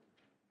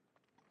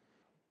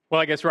Well,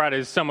 I guess Rod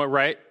is somewhat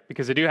right,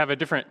 because I do have a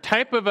different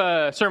type of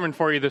a sermon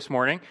for you this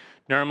morning.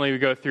 Normally we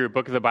go through a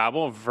book of the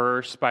Bible,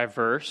 verse by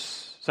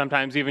verse,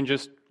 sometimes even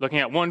just looking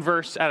at one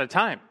verse at a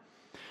time.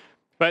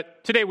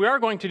 But today we are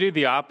going to do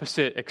the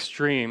opposite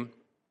extreme,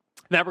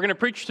 that we're going to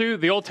preach through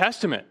the Old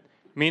Testament,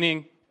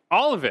 meaning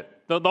all of it,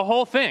 the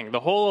whole thing,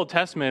 the whole Old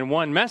Testament in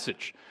one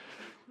message.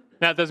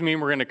 That doesn't mean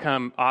we're going to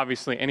come,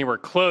 obviously, anywhere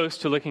close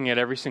to looking at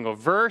every single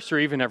verse or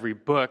even every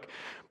book,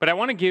 but I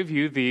want to give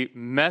you the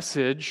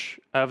message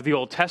of the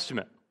Old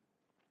Testament.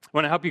 I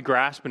want to help you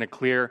grasp in a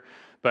clear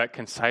but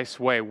concise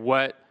way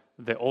what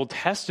the Old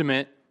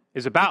Testament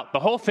is about, the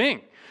whole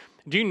thing.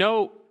 Do you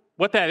know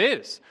what that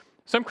is?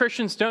 Some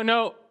Christians don't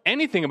know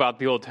anything about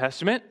the Old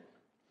Testament,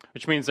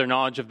 which means their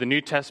knowledge of the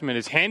New Testament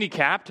is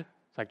handicapped.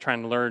 It's like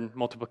trying to learn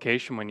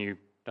multiplication when you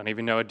don't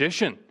even know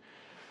addition.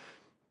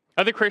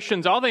 Other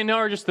Christians, all they know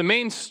are just the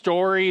main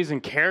stories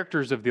and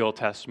characters of the Old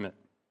Testament.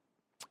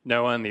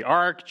 Noah and the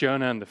ark,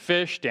 Jonah and the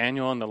fish,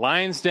 Daniel and the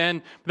lion's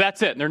den. But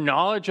that's it. Their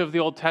knowledge of the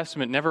Old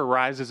Testament never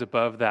rises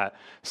above that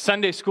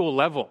Sunday school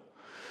level.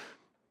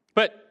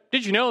 But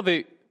did you know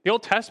the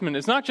Old Testament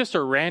is not just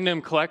a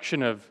random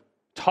collection of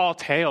tall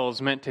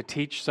tales meant to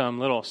teach some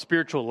little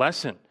spiritual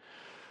lesson?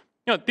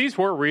 You know, these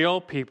were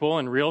real people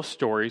and real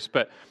stories,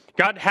 but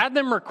God had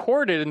them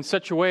recorded in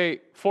such a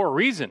way for a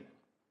reason.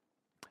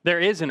 There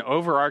is an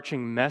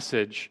overarching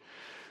message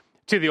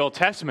to the Old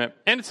Testament,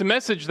 and it's a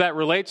message that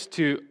relates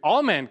to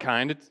all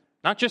mankind. It's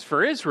not just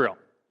for Israel.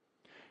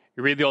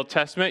 You read the Old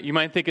Testament, you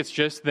might think it's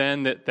just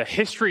then the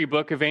history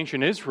book of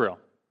ancient Israel.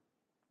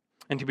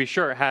 And to be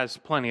sure, it has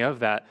plenty of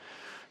that.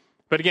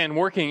 But again,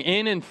 working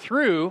in and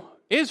through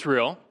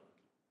Israel,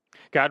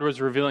 God was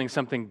revealing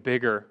something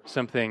bigger,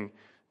 something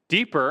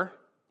deeper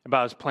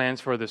about his plans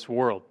for this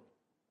world.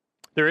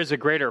 There is a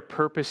greater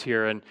purpose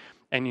here, and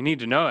you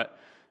need to know it.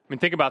 I mean,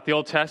 think about the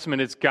Old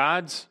Testament. It's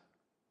God's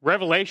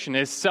revelation,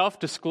 his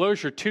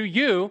self-disclosure to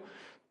you.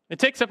 It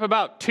takes up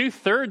about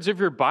 2/3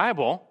 of your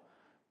Bible.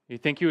 You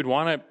think you would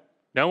want to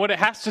know what it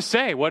has to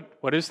say.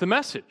 What is the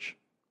message?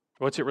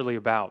 What's it really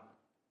about?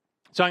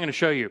 So I'm going to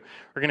show you.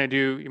 We're going to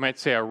do, you might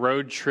say, a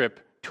road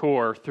trip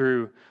tour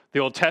through the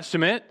Old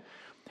Testament.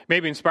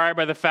 Maybe inspired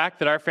by the fact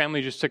that our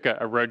family just took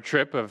a road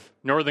trip of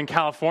Northern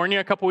California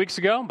a couple weeks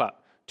ago, about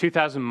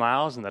 2,000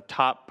 miles in the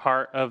top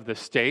part of the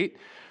state.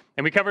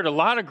 And we covered a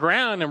lot of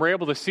ground, and we're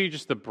able to see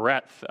just the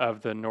breadth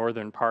of the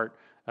northern part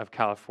of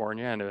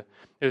California, and it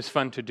was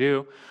fun to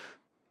do.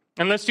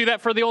 And let's do that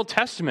for the Old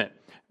Testament.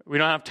 We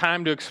don't have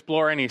time to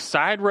explore any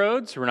side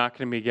roads. We're not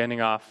going to be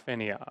getting off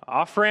any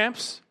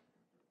off-ramps.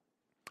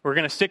 We're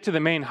going to stick to the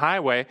main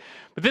highway.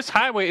 But this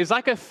highway is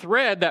like a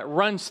thread that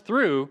runs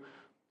through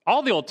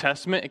all the Old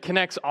Testament. It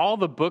connects all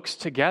the books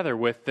together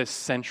with this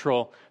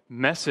central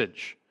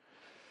message.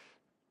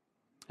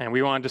 And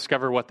we want to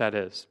discover what that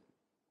is.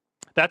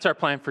 That's our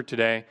plan for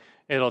today.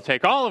 It'll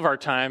take all of our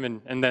time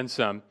and then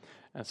some.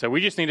 And so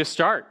we just need to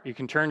start. You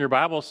can turn your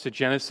Bibles to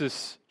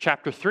Genesis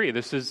chapter 3.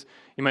 This is,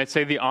 you might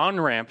say, the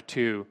on-ramp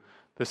to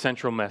the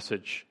central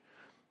message.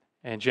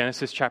 And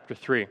Genesis chapter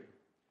 3.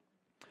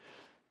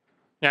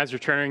 Now, as you're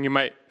turning, you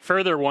might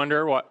further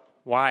wonder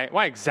why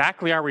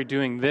exactly are we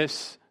doing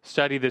this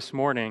study this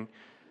morning?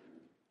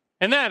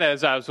 And that,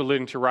 as I was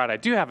alluding to Rod, I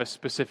do have a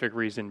specific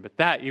reason, but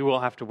that you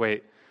will have to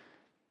wait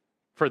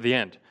for the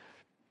end.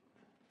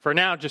 For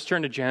now, just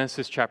turn to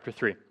Genesis chapter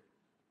 3.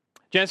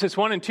 Genesis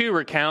 1 and 2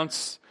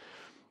 recounts,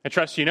 I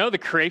trust you know, the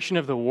creation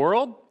of the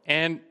world.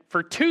 And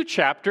for 2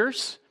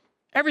 chapters,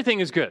 everything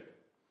is good.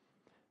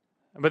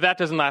 But that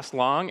doesn't last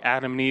long.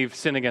 Adam and Eve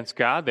sin against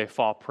God. They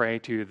fall prey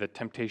to the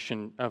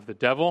temptation of the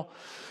devil.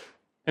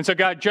 And so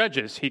God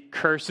judges. He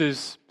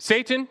curses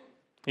Satan.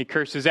 He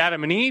curses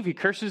Adam and Eve. He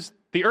curses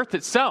the earth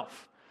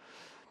itself.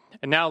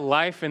 And now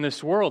life in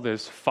this world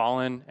is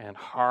fallen and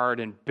hard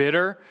and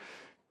bitter.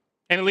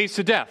 And it leads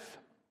to death.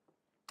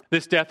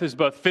 This death is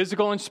both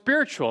physical and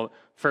spiritual.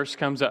 First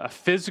comes a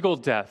physical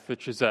death,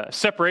 which is a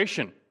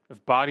separation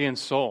of body and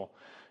soul.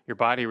 Your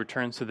body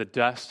returns to the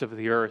dust of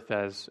the earth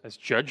as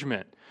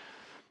judgment.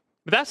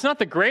 But that's not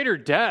the greater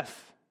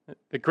death.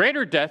 The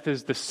greater death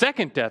is the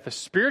second death, a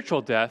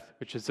spiritual death,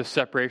 which is the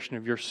separation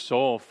of your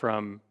soul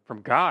from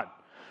God.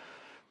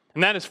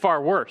 And that is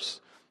far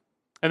worse.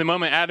 And the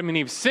moment Adam and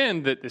Eve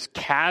sinned, that this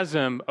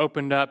chasm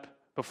opened up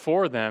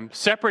before them,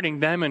 separating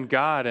them and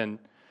God, and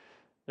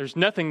there's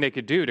nothing they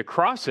could do to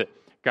cross it.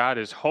 God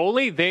is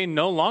holy. They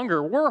no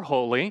longer were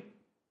holy.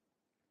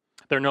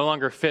 They're no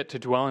longer fit to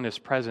dwell in his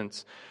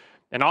presence.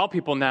 And all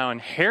people now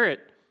inherit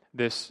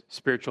this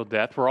spiritual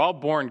death. We're all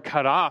born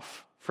cut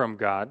off from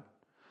God. And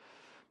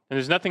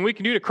there's nothing we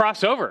can do to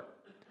cross over.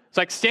 It's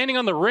like standing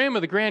on the rim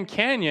of the Grand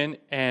Canyon,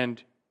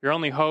 and your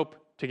only hope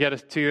to get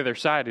us to the other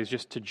side is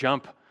just to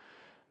jump,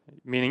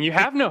 meaning you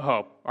have no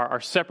hope.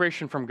 Our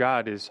separation from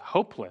God is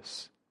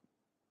hopeless.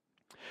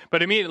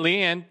 But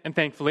immediately and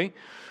thankfully,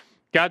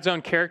 God's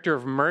own character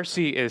of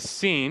mercy is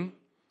seen.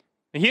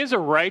 He is a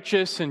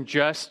righteous and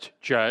just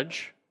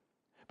judge,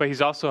 but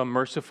he's also a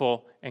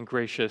merciful and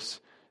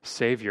gracious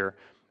Savior.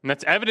 And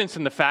that's evidence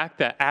in the fact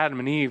that Adam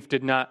and Eve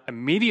did not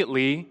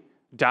immediately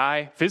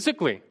die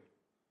physically.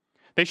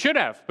 They should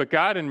have, but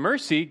God in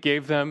mercy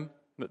gave them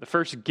the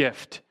first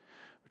gift,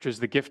 which was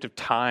the gift of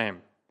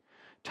time.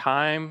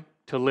 Time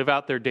to live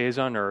out their days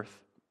on earth.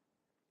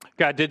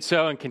 God did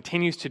so and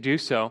continues to do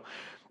so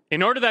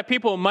in order that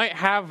people might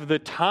have the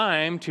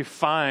time to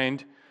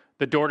find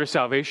the door to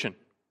salvation.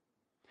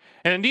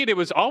 And indeed, it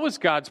was always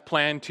God's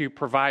plan to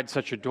provide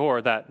such a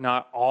door that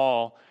not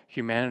all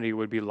humanity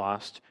would be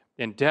lost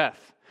in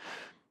death.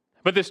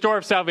 But this door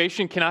of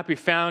salvation cannot be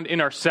found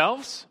in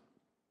ourselves.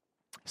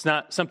 It's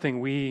not something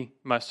we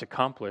must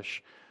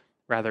accomplish.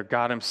 Rather,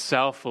 God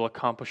himself will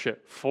accomplish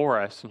it for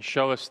us and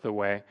show us the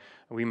way.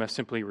 We must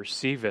simply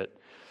receive it.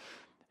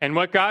 And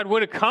what God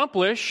would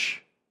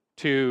accomplish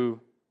to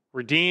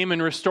redeem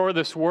and restore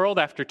this world,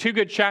 after 2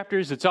 good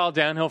chapters, it's all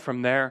downhill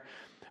from there.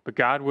 But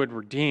God would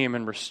redeem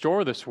and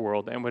restore this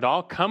world, and would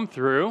all come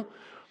through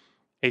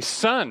a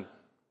son.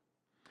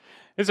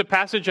 This is a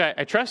passage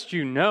I trust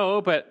you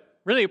know, but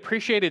really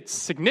appreciate its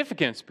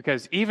significance,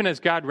 because even as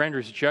God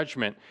renders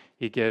judgment,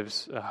 he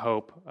gives a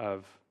hope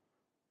of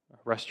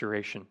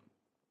restoration.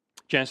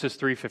 Genesis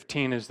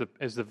 3:15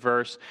 is the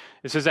verse.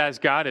 It says, as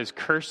God is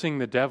cursing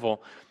the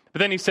devil. But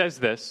then he says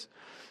this.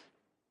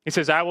 He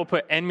says, I will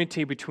put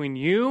enmity between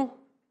you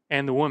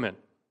and the woman,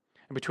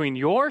 and between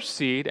your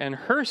seed and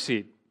her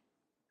seed.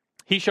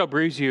 He shall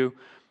bruise you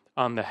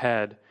on the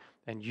head,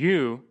 and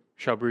you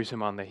shall bruise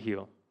him on the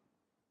heel.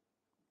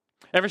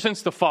 Ever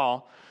since the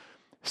fall,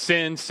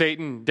 sin,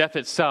 Satan, death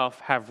itself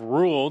have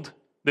ruled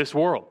this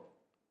world.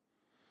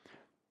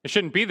 It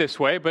shouldn't be this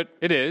way, but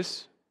it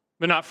is.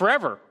 But not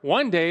forever.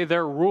 One day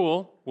their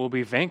rule will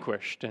be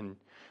vanquished, and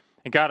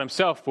God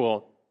himself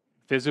will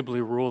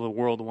visibly rule the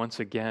world once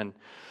again.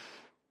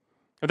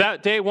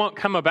 That day won't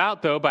come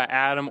about, though, by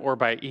Adam or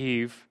by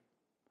Eve,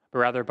 but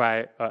rather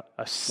by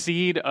a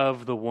seed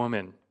of the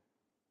woman.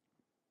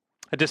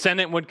 A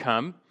descendant would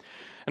come,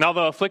 and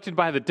although afflicted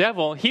by the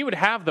devil, he would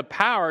have the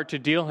power to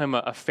deal him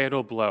a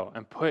fatal blow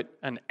and put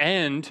an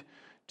end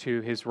to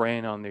his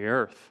reign on the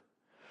earth.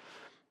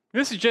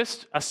 This is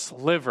just a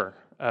sliver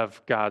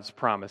of God's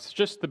promise. It's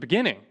just the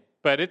beginning,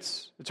 but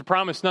it's a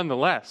promise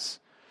nonetheless.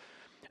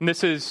 And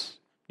this is,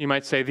 you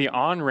might say, the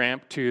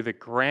on-ramp to the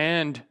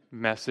grand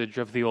message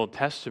of the Old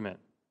Testament.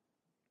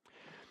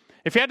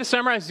 If you had to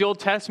summarize the Old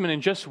Testament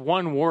in just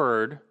one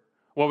word,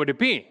 what would it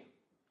be?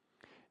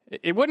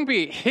 It wouldn't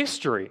be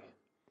history.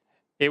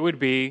 It would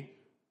be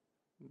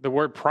the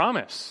word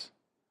promise.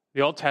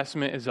 The Old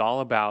Testament is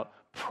all about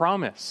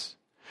promise.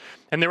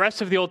 And the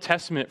rest of the Old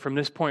Testament from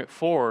this point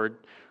forward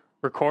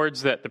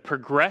records that the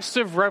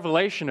progressive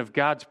revelation of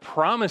God's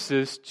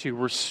promises to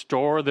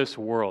restore this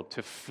world,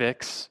 to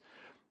fix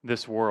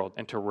this world,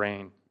 and to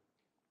reign.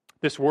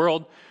 This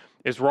world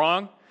is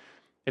wrong.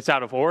 It's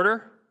out of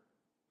order.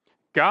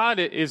 God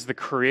is the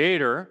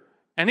creator,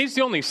 and he's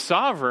the only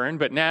sovereign,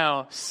 but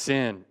now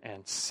sin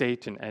and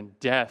Satan and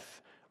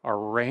death are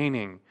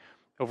reigning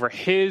over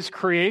his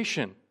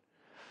creation.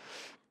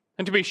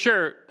 And to be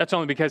sure, that's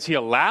only because he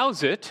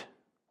allows it,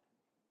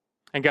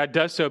 and God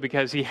does so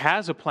because he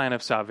has a plan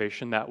of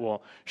salvation that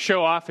will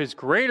show off his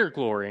greater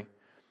glory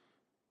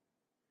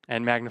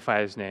and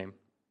magnify his name.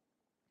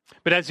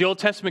 But as the Old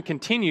Testament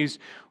continues,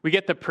 we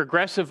get the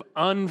progressive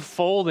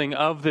unfolding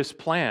of this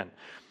plan.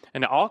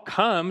 And it all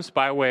comes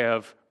by way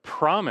of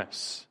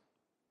promise.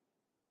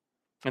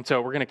 And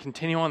so we're going to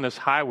continue on this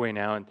highway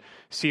now and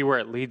see where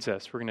it leads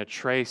us. We're going to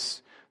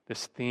trace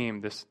this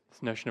theme, this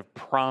notion of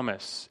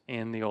promise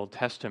in the Old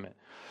Testament.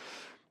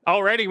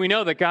 Already we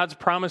know that God's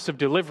promise of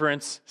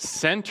deliverance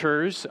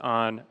centers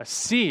on a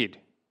seed,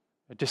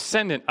 a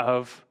descendant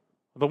of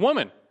the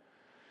woman.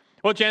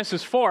 Well,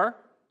 Genesis 4,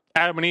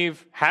 Adam and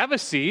Eve have a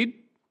seed,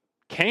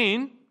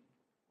 Cain,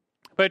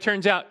 but it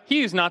turns out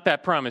he is not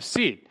that promised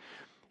seed.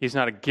 He's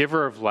not a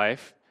giver of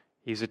life.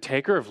 He's a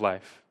taker of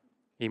life.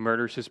 He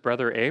murders his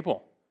brother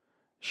Abel,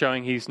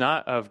 showing he's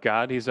not of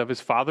God. He's of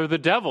his father, the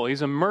devil.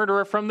 He's a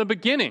murderer from the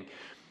beginning.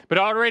 But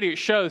already it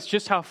shows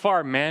just how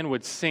far man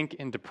would sink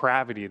in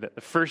depravity, that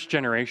the first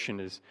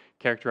generation is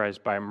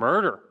characterized by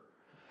murder.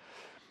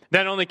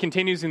 That only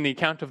continues in the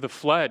account of the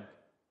flood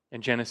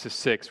in Genesis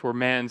 6, where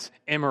man's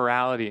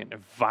immorality and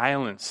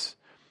violence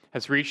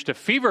has reached a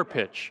fever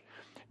pitch.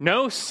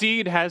 No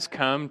seed has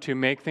come to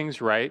make things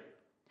right.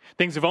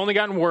 Things have only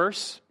gotten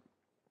worse,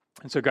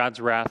 and so God's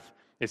wrath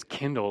is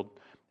kindled,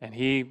 and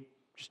he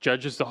just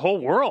judges the whole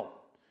world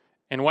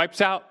and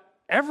wipes out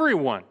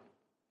everyone.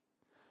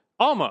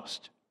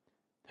 Almost.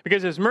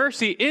 Because his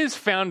mercy is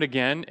found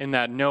again in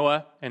that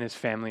Noah and his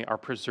family are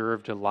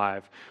preserved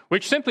alive,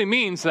 which simply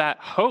means that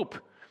hope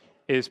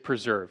is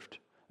preserved.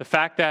 The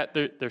fact that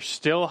there's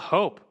still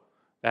hope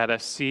that a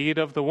seed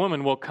of the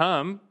woman will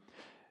come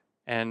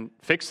and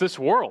fix this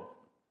world.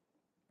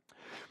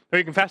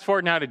 We can fast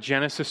forward now to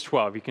Genesis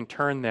 12. You can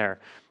turn there.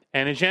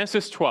 And in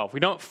Genesis 12, we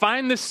don't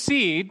find the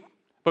seed,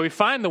 but we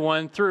find the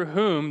one through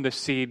whom the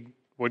seed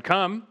would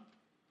come,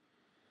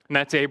 and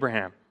that's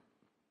Abraham.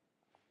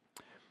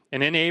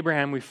 And in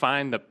Abraham, we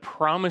find the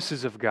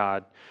promises of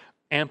God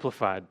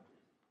amplified.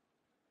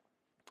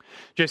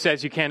 Just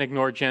as you can't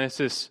ignore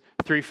Genesis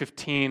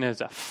 3:15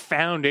 as a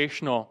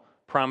foundational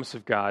promise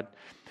of God.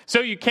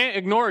 So you can't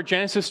ignore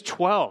Genesis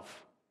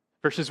 12,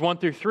 verses 1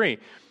 through 3.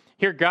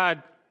 Here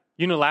God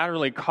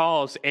unilaterally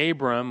calls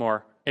Abram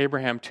or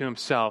Abraham to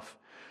himself,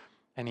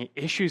 and he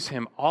issues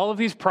him all of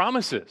these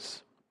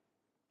promises.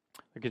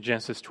 Look at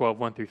Genesis 12,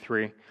 1 through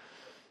 3. It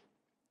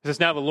says,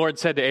 "Now the Lord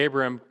said to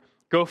Abram,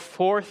 go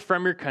forth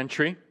from your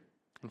country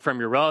and from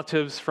your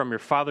relatives, from your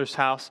father's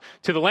house,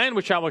 to the land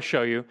which I will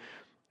show you,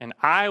 and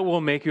I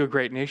will make you a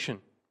great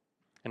nation,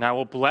 and I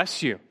will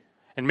bless you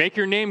and make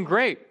your name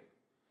great.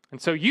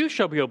 And so you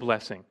shall be a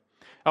blessing.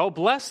 I will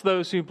bless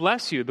those who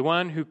bless you. The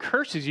one who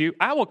curses you,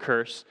 I will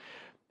curse.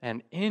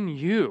 And in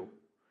you,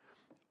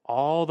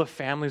 all the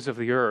families of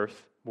the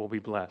earth will be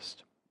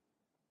blessed."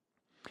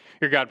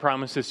 Here God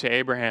promises to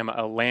Abraham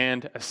a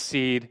land, a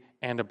seed,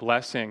 and a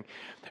blessing.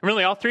 And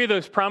really, all three of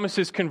those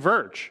promises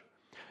converge.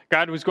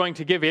 God was going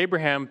to give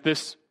Abraham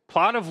this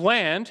plot of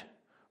land,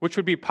 which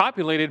would be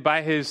populated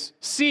by his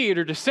seed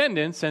or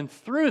descendants, and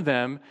through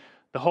them,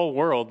 the whole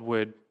world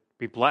would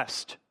be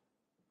blessed.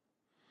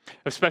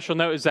 Of special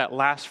note is that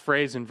last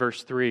phrase in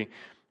verse 3,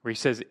 where he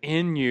says,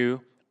 "In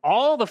you,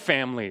 all the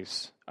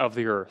families of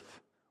the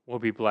earth will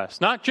be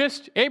blessed." Not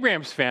just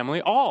Abraham's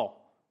family,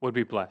 all would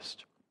be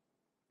blessed.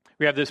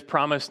 We have this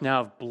promise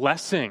now of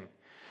blessing,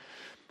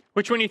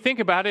 which when you think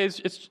about it,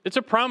 it's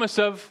a promise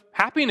of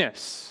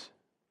happiness,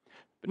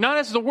 but not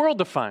as the world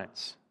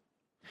defines.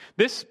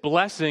 This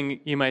blessing,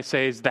 you might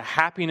say, is the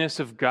happiness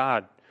of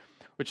God,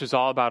 which is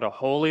all about a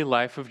holy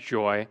life of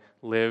joy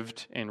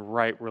lived in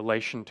right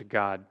relation to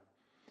God.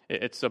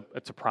 It's a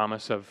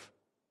promise of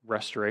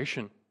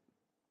restoration.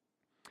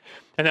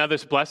 And now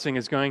this blessing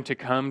is going to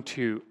come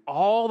to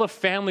all the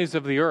families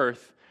of the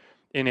earth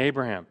in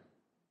Abraham.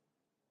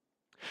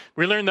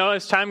 We learn, though,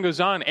 as time goes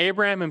on,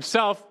 Abraham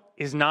himself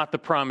is not the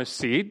promised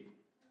seed.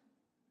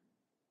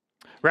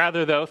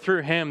 Rather, though,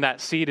 through him, that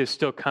seed is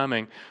still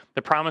coming.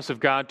 The promise of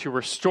God to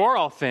restore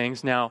all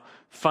things now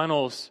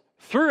funnels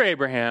through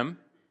Abraham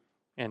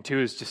and to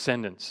his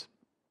descendants.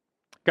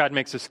 God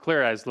makes this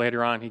clear as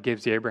later on he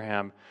gives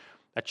Abraham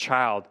a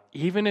child,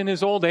 even in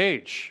his old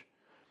age,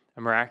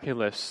 a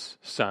miraculous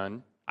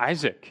son,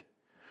 Isaac.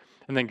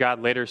 And then God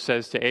later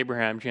says to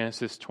Abraham,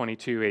 Genesis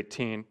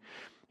 22:18,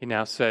 he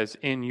now says,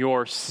 "In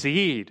your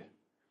seed,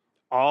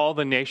 all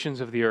the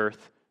nations of the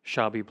earth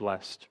shall be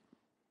blessed."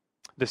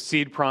 The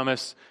seed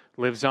promise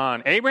lives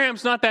on.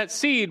 Abraham's not that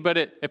seed, but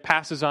it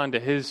passes on to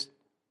his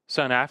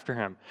son after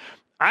him.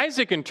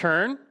 Isaac, in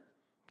turn,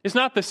 is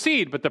not the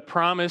seed, but the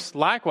promise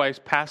likewise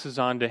passes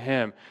on to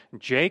him.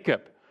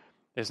 Jacob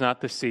is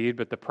not the seed,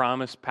 but the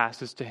promise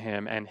passes to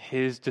him and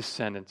his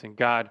descendants. And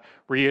God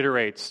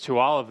reiterates to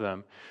all of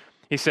them.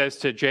 He says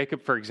to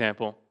Jacob, for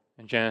example,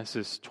 in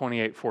Genesis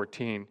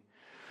 28:14,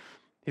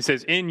 he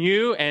says, "In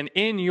you and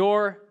in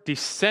your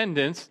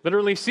descendants,"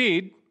 literally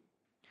seed,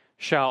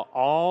 "shall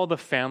all the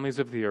families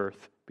of the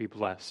earth be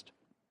blessed."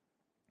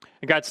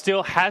 And God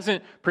still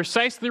hasn't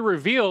precisely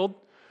revealed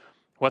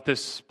what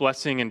this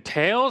blessing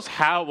entails,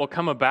 how it will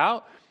come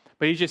about,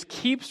 but he just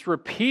keeps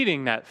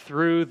repeating that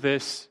through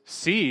this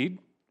seed,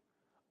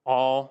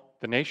 all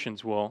the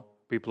nations will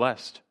be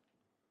blessed.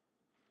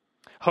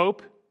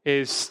 Hope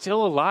is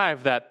still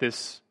alive that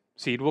this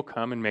seed will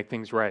come and make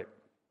things right.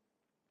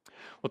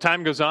 Well,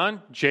 time goes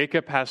on.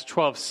 Jacob has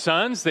 12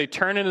 sons. They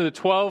turn into the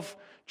 12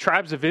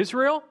 tribes of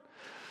Israel.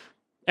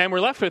 And we're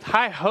left with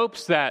high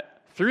hopes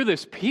that through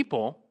this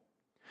people,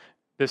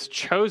 this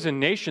chosen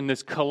nation,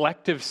 this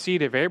collective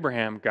seed of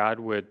Abraham, God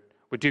would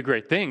do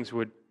great things,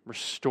 would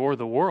restore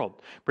the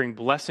world, bring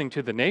blessing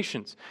to the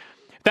nations.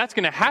 If that's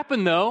going to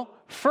happen, though,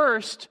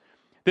 first,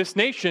 this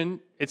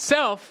nation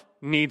itself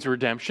needs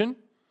redemption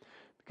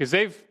because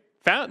they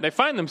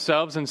find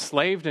themselves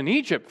enslaved in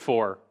Egypt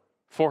for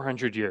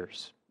 400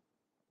 years.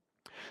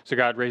 So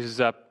God raises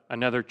up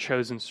another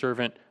chosen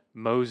servant,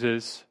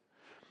 Moses.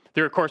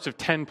 Through a course of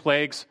 10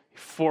 plagues, he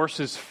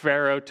forces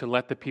Pharaoh to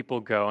let the people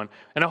go.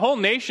 And a whole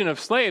nation of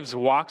slaves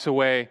walks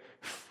away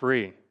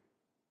free.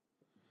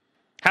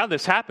 How did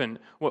this happen?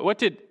 What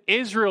did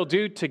Israel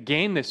do to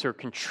gain this or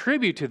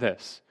contribute to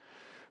this?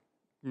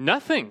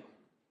 Nothing.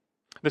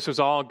 This was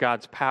all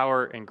God's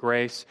power and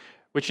grace,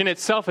 which in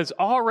itself is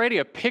already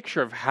a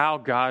picture of how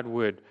God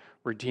would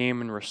redeem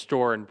and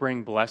restore and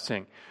bring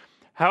blessing.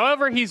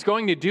 However he's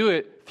going to do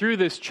it through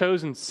this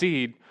chosen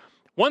seed,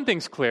 one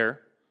thing's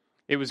clear.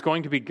 It was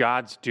going to be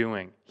God's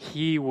doing.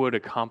 He would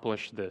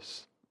accomplish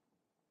this.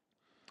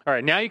 All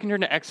right, now you can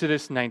turn to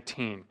Exodus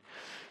 19.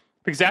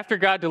 Because after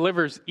God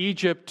delivers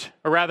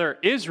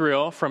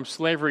Israel from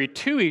slavery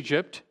to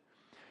Egypt,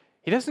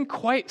 he doesn't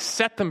quite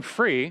set them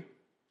free,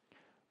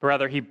 but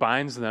rather he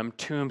binds them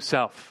to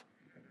himself.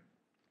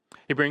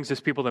 He brings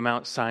his people to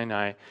Mount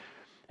Sinai.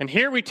 And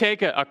here we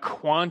take a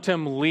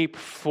quantum leap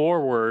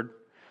forward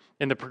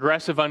in the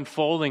progressive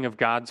unfolding of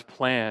God's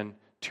plan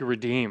to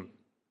redeem.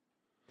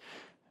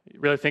 You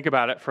really think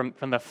about it, for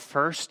the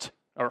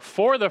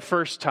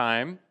first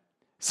time,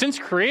 since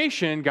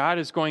creation, God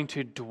is going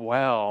to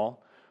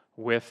dwell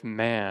with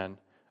man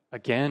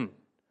again.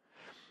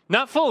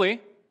 Not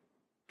fully,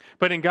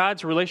 but in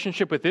God's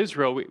relationship with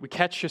Israel, we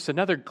catch just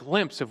another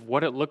glimpse of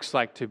what it looks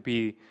like to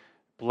be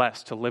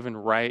blessed to live in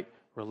right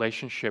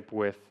relationship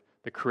with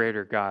the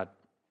Creator God.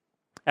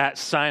 At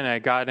Sinai,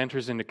 God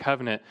enters into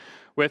covenant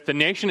with the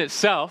nation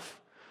itself,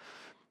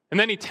 and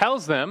then he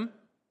tells them,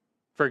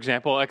 for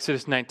example,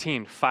 Exodus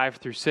 19, 5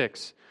 through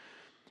 6.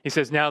 He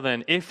says, "Now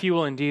then, if you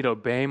will indeed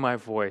obey my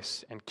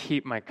voice and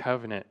keep my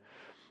covenant,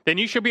 then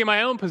you shall be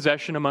my own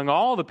possession among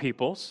all the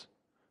peoples,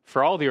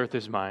 for all the earth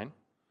is mine,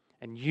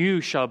 and you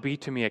shall be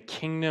to me a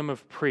kingdom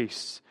of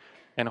priests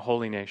and a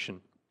holy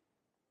nation."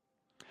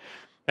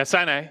 At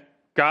Sinai,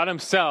 God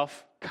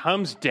himself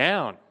comes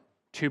down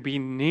to be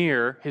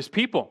near his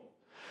people.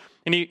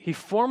 And he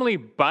formally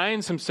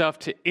binds himself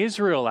to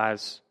Israel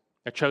as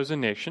a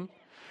chosen nation.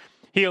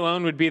 He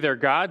alone would be their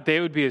God. They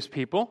would be his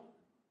people.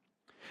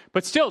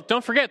 But still,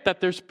 don't forget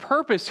that there's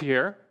purpose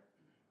here.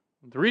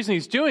 The reason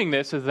he's doing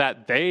this is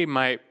that they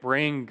might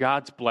bring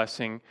God's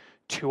blessing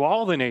to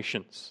all the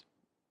nations.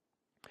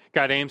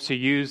 God aims to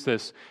use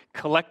this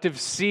collective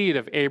seed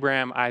of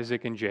Abraham,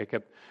 Isaac, and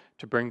Jacob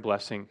to bring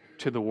blessing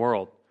to the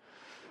world.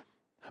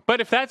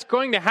 But if that's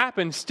going to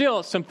happen,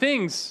 still, some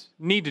things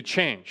need to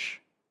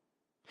change.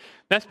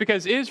 That's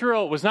because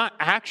Israel was not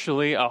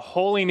actually a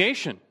holy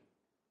nation.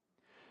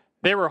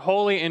 They were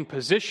holy in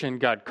position.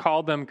 God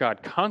called them,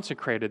 God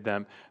consecrated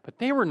them, but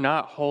they were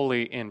not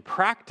holy in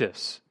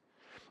practice.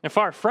 And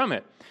far from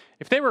it.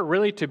 If they were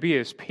really to be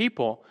his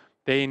people,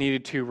 they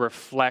needed to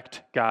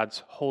reflect God's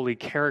holy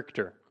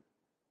character.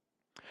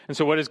 And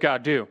so what does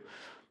God do?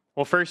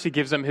 Well, first he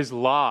gives them his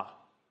law,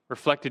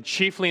 reflected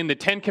chiefly in the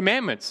 10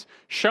 Commandments,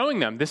 showing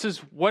them this is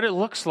what it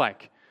looks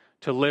like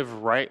to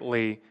live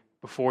rightly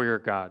before your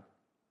God.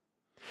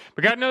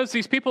 But God knows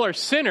these people are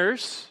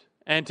sinners,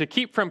 and to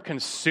keep from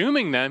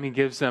consuming them, he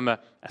gives them a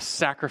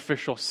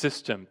sacrificial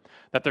system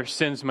that their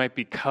sins might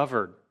be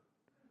covered.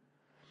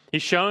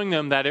 He's showing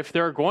them that if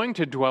they're going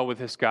to dwell with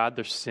this God,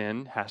 their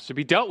sin has to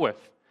be dealt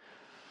with.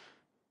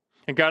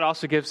 And God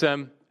also gives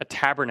them a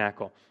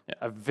tabernacle,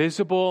 a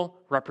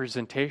visible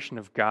representation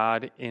of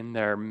God in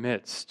their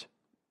midst.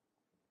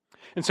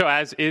 And so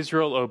as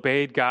Israel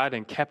obeyed God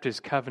and kept his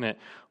covenant,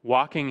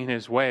 walking in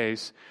his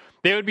ways,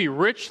 they would be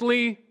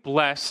richly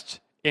blessed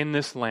in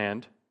this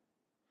land.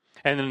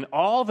 And then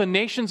all the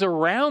nations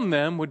around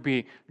them would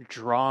be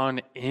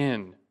drawn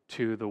in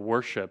to the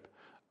worship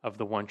of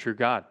the one true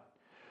God.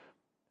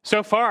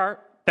 So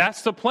far,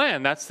 that's the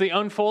plan. That's the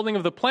unfolding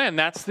of the plan.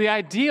 That's the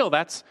ideal.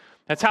 That's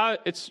how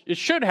it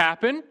should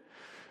happen.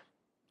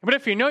 But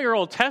if you know your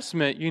Old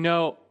Testament, you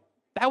know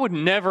that would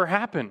never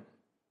happen.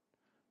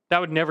 That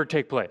would never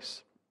take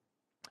place.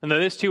 And though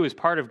this too is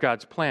part of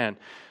God's plan,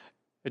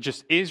 it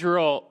just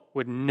Israel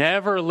would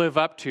never live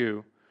up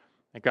to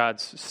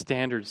God's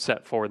standards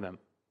set for them.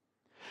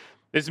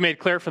 This is made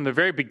clear from the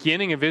very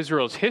beginning of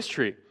Israel's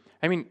history.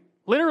 I mean,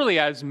 literally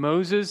as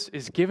Moses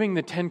is giving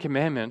the 10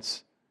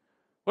 Commandments,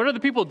 what do the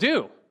people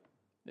do?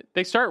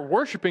 They start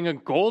worshiping a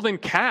golden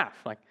calf.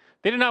 Like,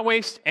 they did not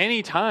waste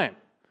any time.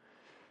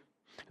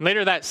 And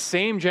later, that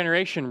same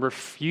generation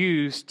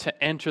refused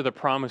to enter the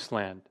promised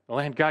land. The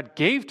land God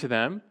gave to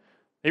them,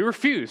 they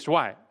refused.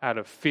 Why? Out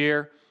of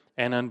fear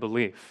and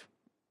unbelief.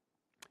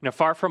 Now,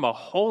 far from a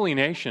holy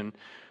nation,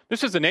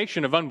 this is a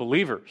nation of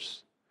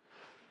unbelievers.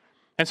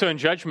 And so in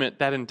judgment,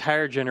 that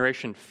entire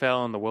generation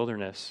fell in the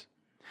wilderness,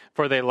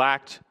 for they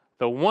lacked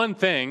the one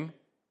thing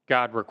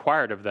God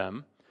required of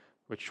them,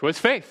 which was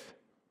faith.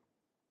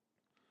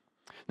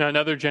 Now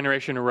another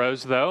generation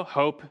arose, though.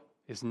 Hope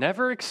is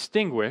never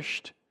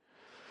extinguished.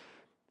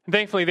 And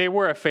thankfully, they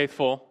were a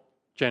faithful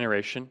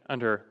generation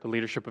under the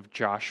leadership of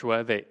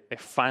Joshua. They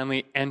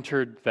finally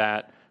entered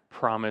that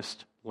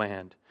promised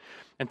land.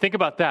 And think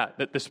about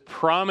that this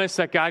promise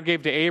that God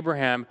gave to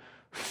Abraham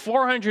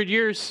 400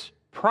 years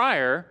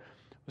prior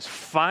was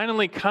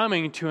finally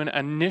coming to an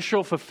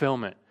initial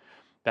fulfillment,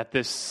 that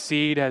this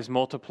seed has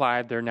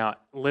multiplied, they're now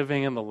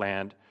living in the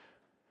land.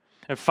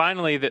 And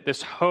finally, that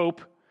this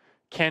hope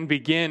can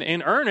begin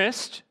in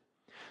earnest,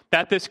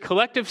 that this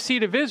collective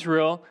seed of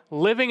Israel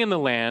living in the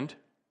land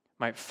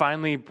might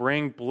finally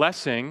bring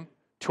blessing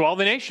to all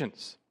the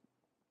nations.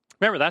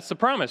 Remember, that's the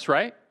promise,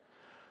 right?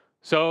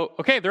 So,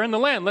 okay, they're in the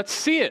land, let's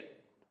see it.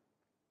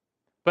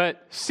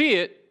 But see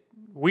it,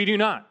 we do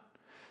not.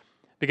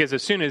 Because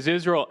as soon as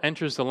Israel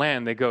enters the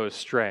land, they go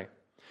astray.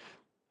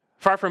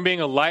 Far from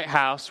being a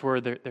lighthouse where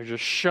they're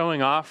just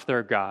showing off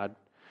their God,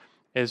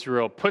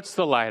 Israel puts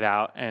the light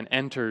out and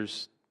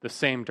enters the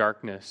same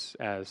darkness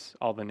as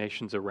all the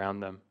nations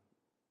around them.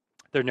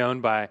 They're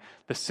known by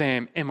the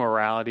same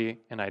immorality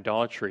and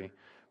idolatry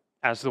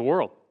as the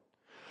world.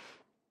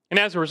 And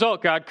as a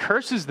result, God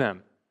curses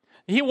them.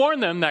 He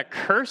warned them that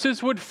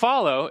curses would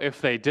follow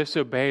if they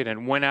disobeyed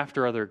and went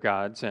after other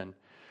gods. And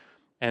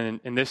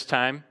in this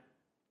time,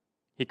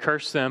 he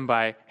cursed them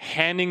by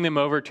handing them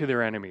over to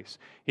their enemies.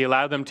 He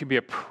allowed them to be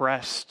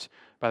oppressed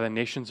by the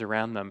nations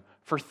around them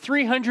for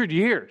 300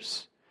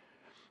 years.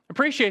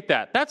 Appreciate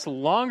that. That's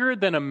longer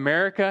than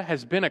America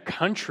has been a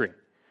country.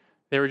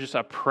 They were just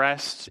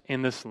oppressed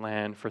in this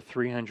land for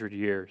 300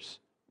 years.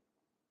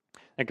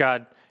 And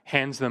God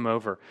hands them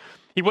over.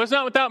 He was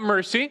not without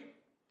mercy,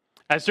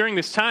 as during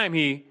this time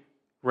he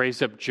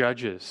raised up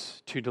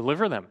judges to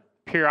deliver them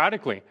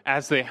periodically,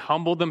 as they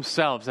humbled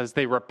themselves, as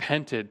they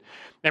repented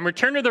and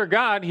returned to their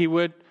God, he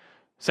would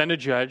send a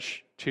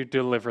judge to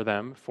deliver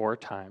them for a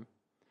time.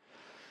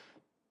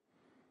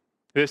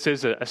 This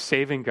is a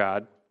saving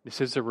God.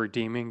 This is a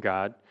redeeming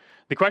God.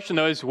 The question,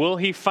 though, is will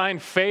he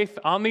find faith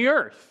on the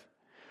earth?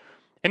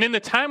 And in the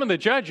time of the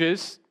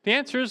judges, the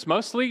answer is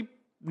mostly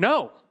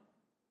no.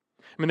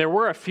 I mean, there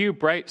were a few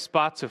bright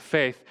spots of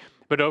faith,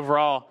 but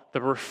overall,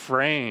 the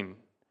refrain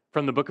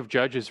from the book of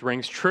Judges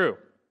rings true.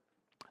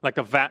 Like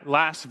the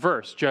last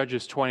verse,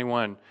 Judges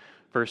 21,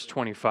 verse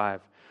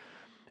 25.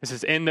 It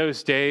says, "In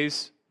those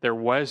days, there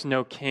was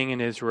no king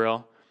in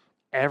Israel.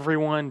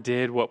 Everyone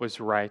did what was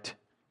right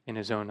in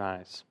his own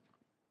eyes."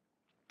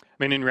 I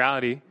mean, in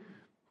reality,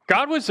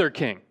 God was their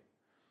king.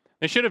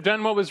 They should have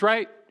done what was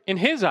right in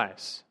his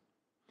eyes.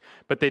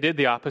 But they did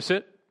the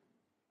opposite.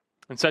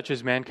 And such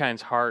is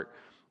mankind's heart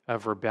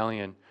of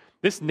rebellion.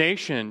 This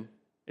nation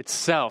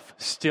itself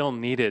still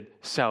needed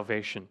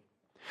salvation.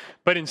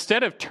 But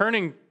instead of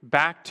turning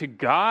back to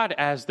God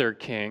as their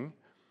king,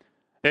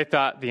 they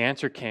thought the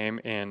answer came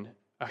in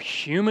a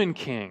human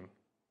king.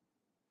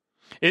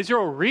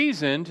 Israel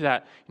reasoned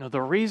that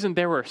the reason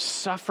they were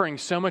suffering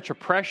so much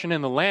oppression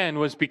in the land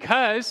was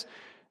because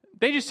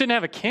they just didn't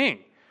have a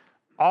king.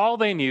 All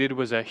they needed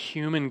was a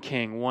human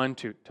king, one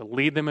to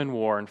lead them in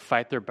war and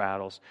fight their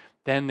battles.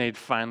 Then they'd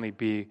finally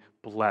be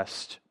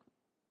blessed.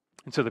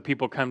 And so the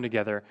people come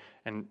together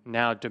and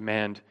now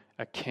demand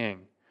a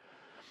king.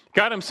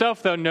 God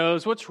himself, though,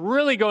 knows what's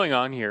really going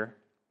on here,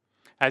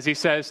 as he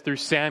says through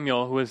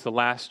Samuel, who is the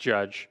last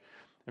judge,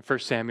 in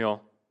 1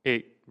 Samuel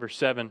 8, verse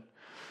 7.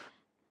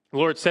 The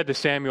Lord said to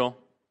Samuel,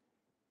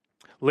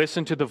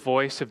 "Listen to the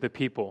voice of the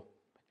people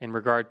in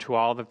regard to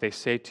all that they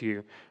say to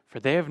you, for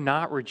they have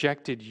not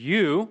rejected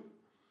you,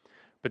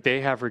 but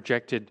they have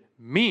rejected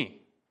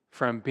me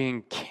from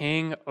being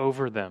king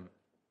over them."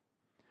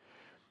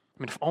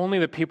 I mean, if only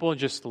the people had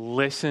just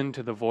listened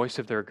to the voice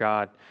of their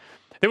God,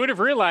 they would have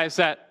realized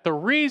that the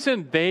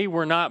reason they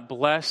were not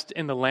blessed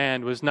in the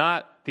land was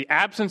not the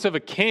absence of a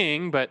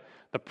king, but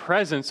the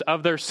presence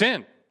of their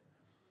sin.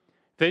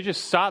 If they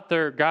just sought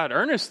their God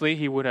earnestly,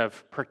 he would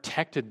have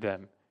protected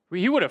them.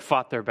 He would have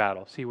fought their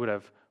battles. He would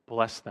have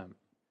blessed them.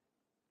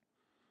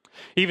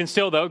 Even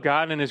still, though,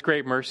 God in his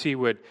great mercy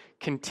would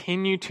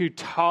continue to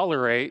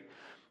tolerate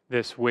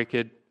this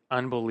wicked,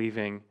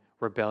 unbelieving,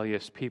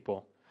 rebellious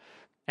people.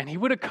 And he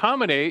would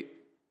accommodate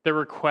their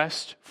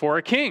request for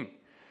a king.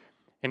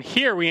 And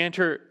here we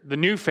enter the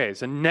new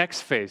phase, the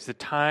next phase, the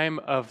time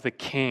of the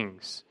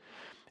kings.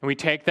 And we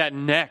take that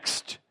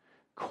next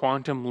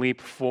quantum leap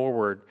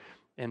forward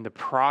in the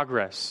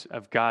progress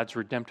of God's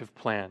redemptive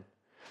plan.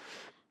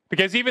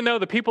 Because even though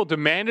the people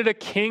demanded a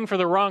king for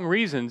the wrong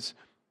reasons,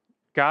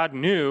 God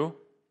knew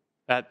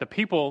that the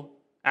people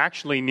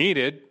actually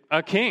needed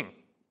a king.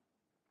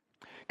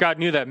 God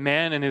knew that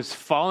man in his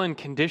fallen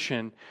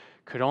condition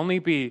could only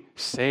be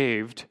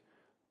saved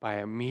by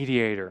a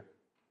mediator.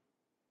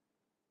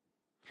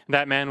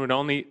 That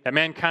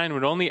mankind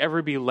would only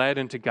ever be led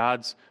into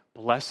God's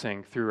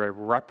blessing through a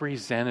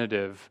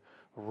representative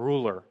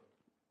ruler.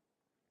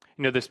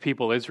 This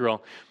people,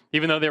 Israel,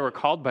 even though they were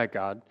called by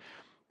God,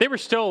 they were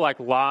still like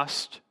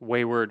lost,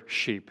 wayward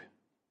sheep.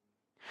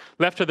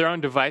 Left to their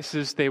own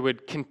devices, they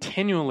would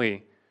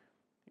continually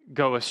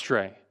go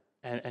astray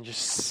and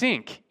just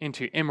sink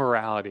into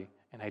immorality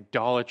and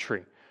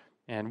idolatry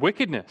and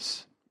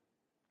wickedness.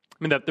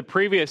 I mean, the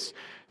previous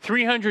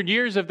 300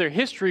 years of their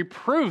history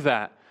prove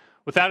that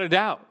without a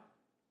doubt.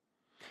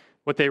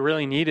 What they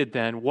really needed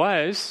then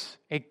was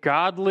a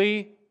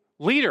godly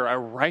leader, a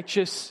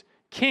righteous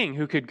king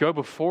who could go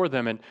before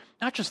them and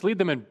not just lead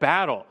them in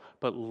battle,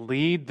 but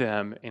lead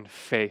them in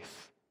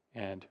faith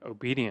and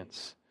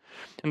obedience.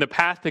 And the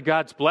path to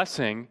God's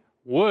blessing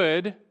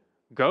would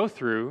go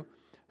through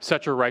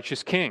such a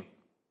righteous king.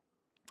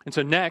 And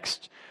so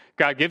next,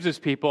 God gives his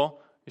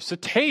people just a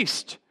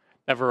taste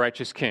of a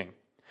righteous king.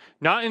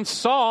 Not in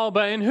Saul,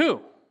 but in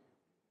who?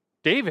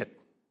 David.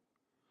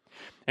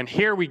 And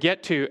here we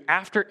get to,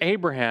 after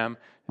Abraham,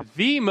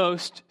 the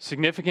most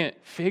significant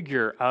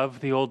figure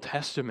of the Old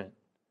Testament.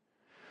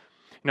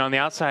 On the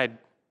outside,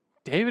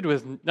 David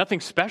was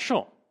nothing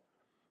special.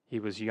 He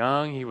was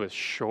young, he was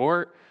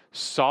short.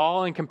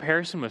 Saul, in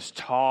comparison, was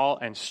tall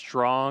and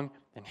strong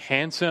and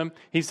handsome.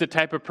 He's the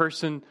type of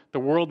person the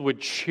world would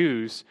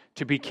choose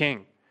to be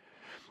king.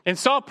 And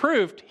Saul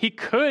proved he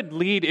could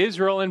lead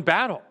Israel in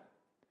battle.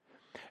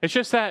 It's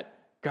just that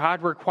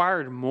God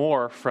required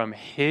more from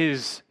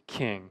his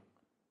king.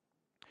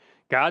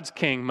 God's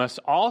king must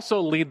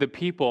also lead the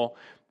people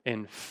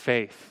in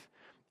faith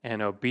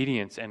and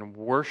obedience and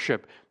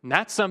worship. And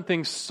that's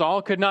something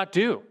Saul could not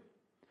do.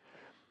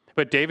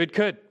 But David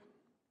could,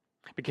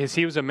 because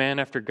he was a man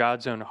after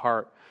God's own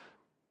heart.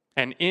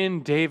 And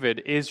in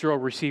David, Israel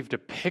received a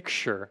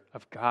picture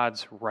of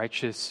God's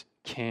righteous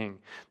king.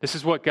 This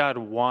is what God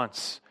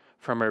wants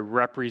from a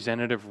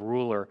representative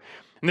ruler.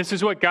 And this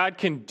is what God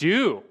can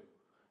do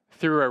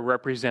through a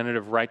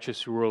representative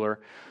righteous ruler.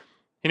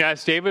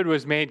 As David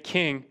was made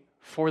king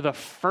for the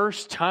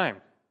first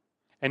time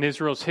in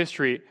Israel's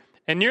history,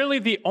 and nearly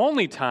the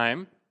only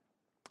time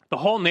the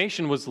whole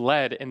nation was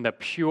led in the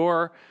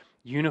pure,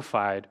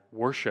 unified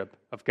worship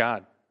of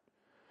God.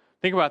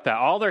 Think about that.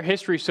 All their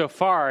history so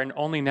far, and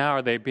only now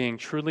are they being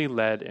truly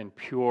led in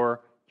pure,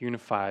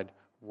 unified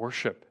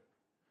worship.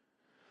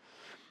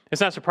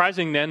 It's not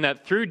surprising then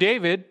that through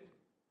David,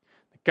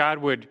 God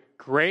would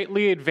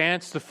greatly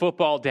advance the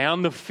football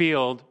down the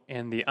field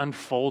in the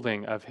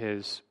unfolding of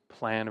his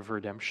plan of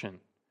redemption.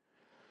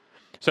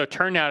 So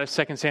turn now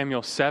to 2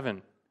 Samuel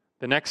 7,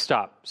 the next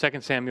stop,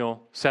 2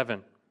 Samuel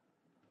 7.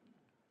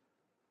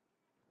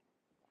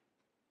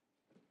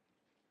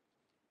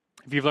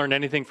 If you've learned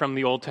anything from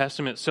the Old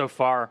Testament so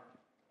far,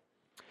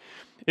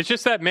 it's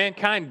just that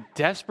mankind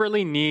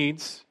desperately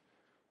needs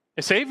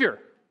a Savior.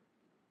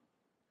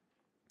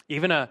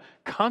 Even a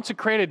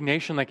consecrated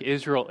nation like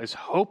Israel is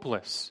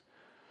hopeless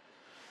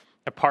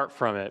apart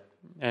from it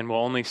and will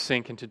only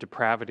sink into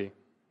depravity.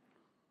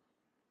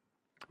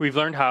 We've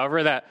learned,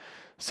 however, that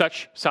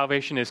such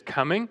salvation is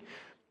coming,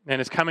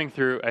 and is coming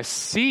through a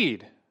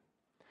seed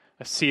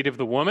of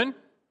the woman,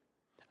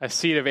 a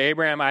seed of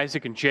Abraham,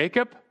 Isaac, and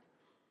Jacob.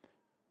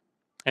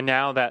 And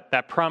now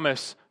that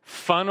promise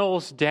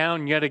funnels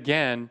down yet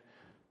again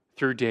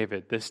through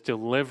David. This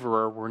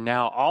deliverer will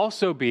now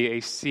also be a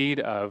seed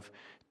of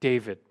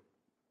David.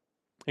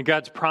 And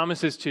God's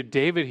promises to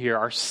David here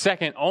are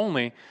second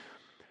only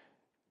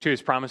to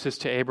his promises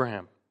to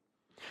Abraham.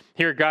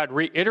 Here God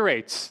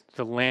reiterates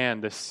the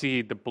land, the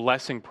seed, the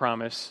blessing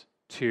promise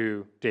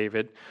to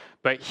David.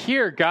 But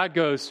here God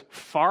goes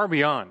far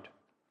beyond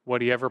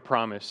what he ever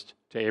promised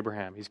to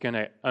Abraham. He's going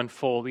to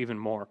unfold even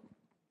more.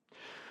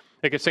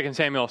 Look at 2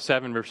 Samuel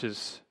 7,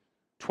 verses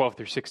 12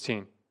 through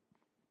 16.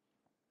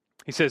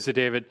 He says to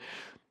David,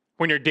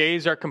 "When your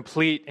days are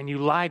complete and you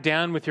lie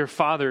down with your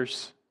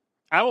fathers,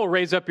 I will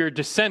raise up your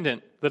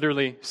descendant,"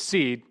 literally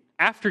seed,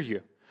 "after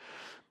you,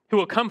 who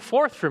will come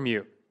forth from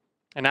you,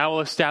 and I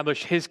will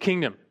establish his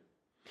kingdom.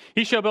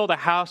 He shall build a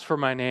house for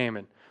my name,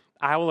 and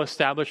I will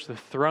establish the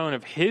throne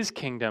of his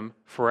kingdom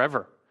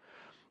forever.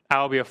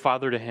 I will be a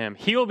father to him.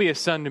 He will be a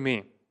son to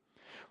me.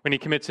 When he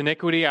commits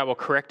iniquity, I will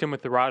correct him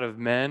with the rod of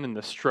men and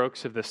the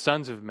strokes of the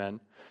sons of men.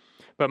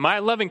 But my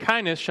loving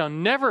kindness shall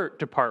never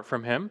depart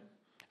from him,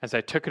 as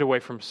I took it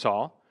away from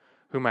Saul,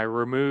 whom I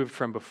removed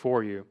from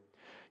before you.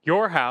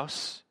 Your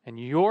house and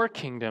your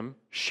kingdom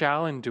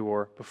shall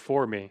endure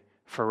before me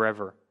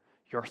forever.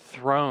 Your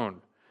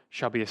throne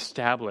shall be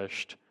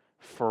established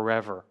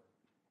forever."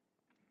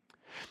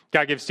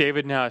 God gives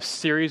David now a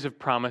series of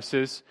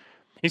promises.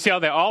 You see how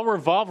they all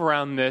revolve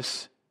around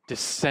this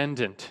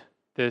descendant,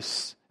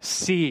 this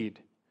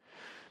seed.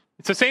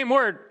 It's the same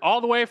word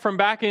all the way from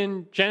back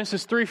in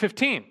Genesis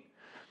 3:15.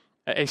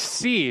 A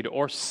seed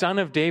or son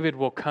of David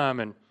will come,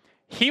 and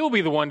he will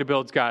be the one to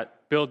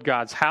build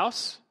God's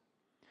house.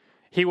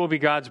 He will be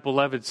God's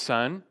beloved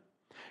son.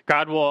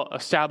 God will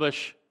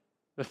establish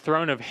the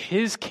throne of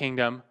his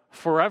kingdom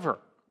forever.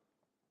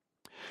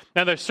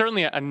 Now, there's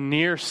certainly a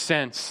near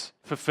sense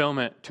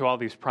fulfillment to all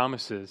these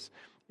promises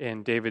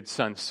in David's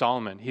son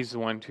Solomon. He's the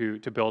one to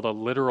build a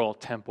literal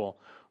temple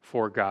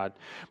for God.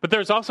 But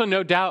there's also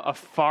no doubt a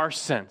far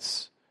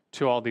sense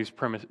to all these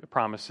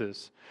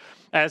promises,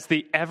 as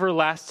the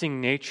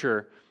everlasting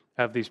nature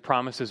of these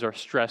promises are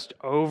stressed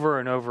over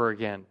and over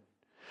again.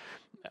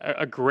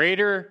 A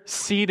greater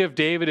seed of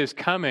David is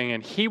coming,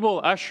 and he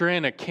will usher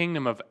in a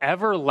kingdom of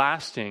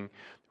everlasting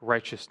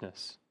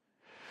righteousness.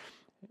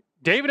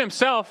 David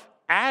himself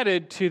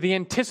added to the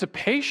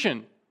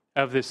anticipation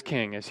of this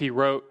king as he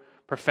wrote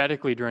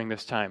prophetically during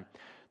this time.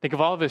 Think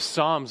of all of his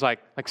psalms like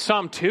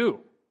Psalm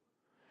 2.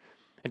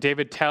 And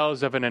David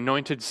tells of an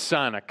anointed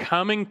son, a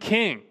coming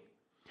king,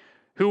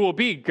 who will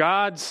be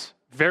God's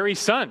very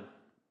son.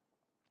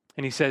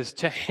 And he says,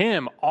 to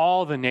him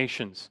all the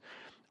nations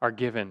are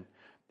given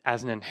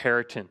as an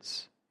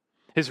inheritance.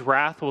 His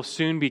wrath will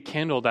soon be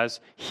kindled, as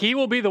he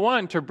will be the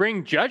one to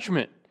bring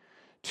judgment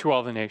to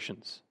all the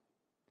nations.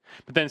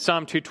 But then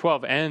Psalm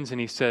 2:12 ends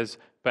and he says,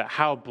 but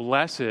how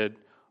blessed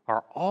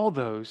are all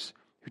those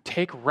who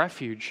take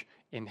refuge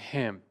in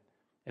him,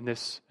 in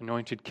this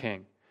anointed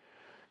king.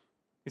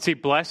 You see,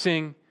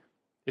 blessing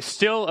is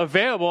still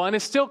available and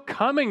is still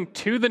coming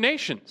to the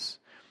nations.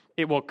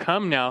 It will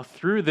come now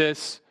through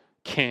this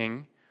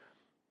king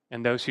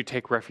and those who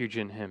take refuge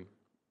in him.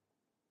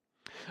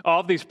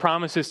 All of these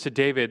promises to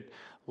David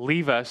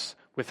leave us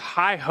with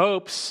high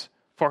hopes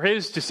for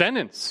his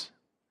descendants.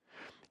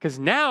 Because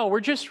now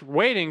we're just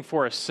waiting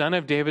for a son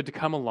of David to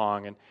come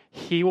along, and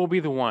he will be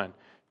the one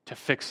to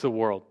fix the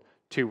world,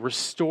 to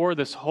restore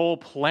this whole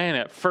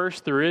planet,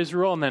 first through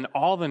Israel, and then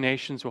all the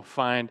nations will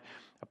find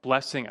a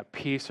blessing, a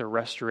peace, a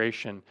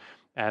restoration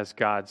as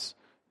God's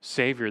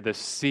Savior, this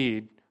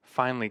seed,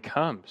 finally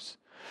comes.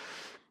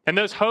 And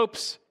those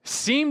hopes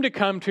seem to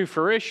come to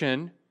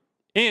fruition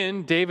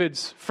in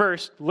David's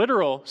first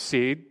literal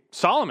seed,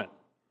 Solomon,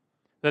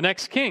 the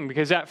next king,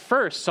 because at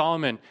first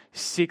Solomon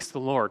seeks the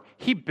Lord.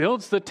 He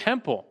builds the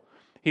temple.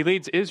 He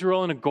leads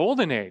Israel in a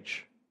golden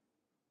age.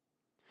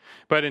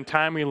 But in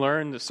time we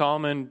learn that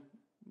Solomon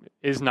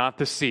is not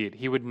the seed.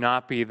 He would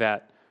not be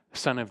that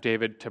son of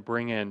David to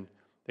bring in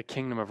the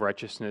kingdom of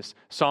righteousness.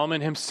 Solomon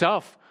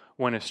himself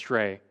went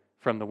astray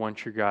from the one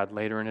true God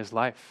later in his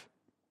life.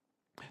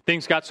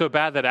 Things got so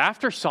bad that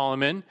after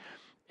Solomon,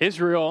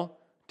 Israel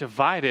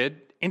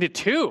divided into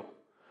two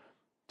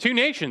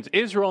nations,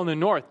 Israel in the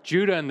north,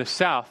 Judah in the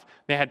south.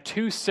 They had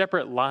two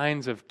separate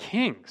lines of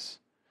kings.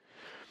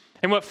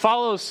 And what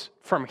follows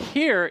from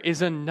here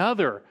is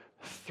another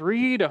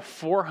 300 to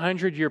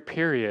 400 year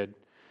period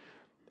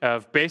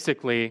of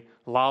basically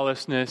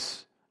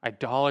lawlessness,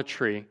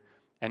 idolatry,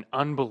 and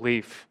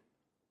unbelief.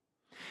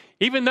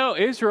 Even though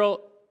Israel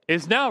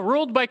is now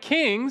ruled by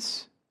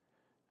kings,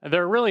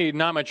 they're really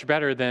not much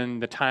better than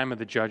the time of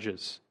the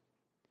judges,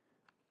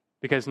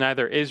 because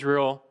neither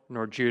Israel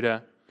nor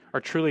Judah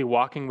are truly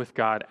walking with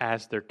God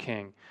as their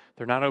king.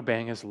 They're not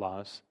obeying his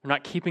laws. They're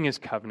not keeping his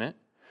covenant.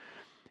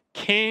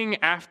 King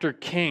after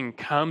king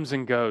comes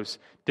and goes,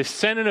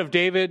 descendant of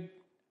David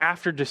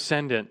after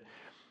descendant,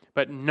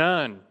 but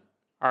none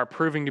are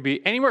proving to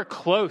be anywhere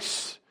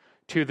close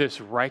to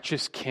this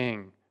righteous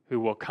king who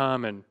will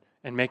come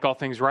and make all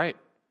things right.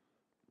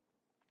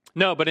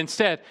 No, but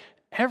instead,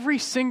 every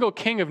single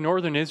king of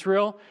northern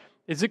Israel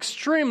is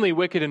extremely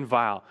wicked and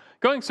vile,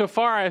 going so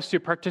far as to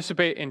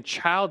participate in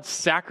child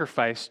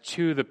sacrifice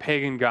to the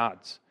pagan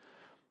gods.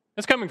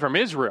 That's coming from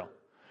Israel.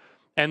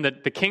 And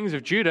the kings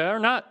of Judah are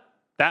not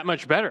that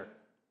much better.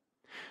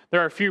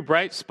 There are a few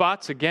bright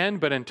spots again,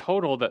 but in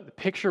total, the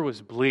picture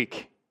was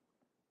bleak.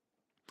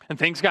 And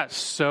things got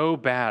so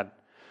bad.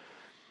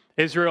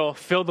 Israel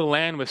filled the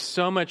land with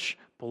so much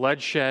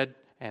bloodshed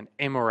and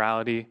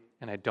immorality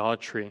and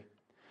idolatry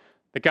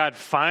that God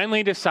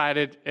finally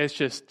decided it's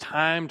just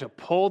time to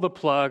pull the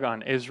plug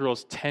on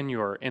Israel's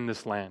tenure in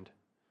this land.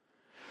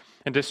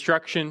 And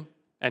destruction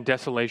and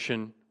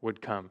desolation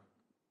would come.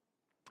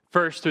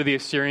 First through the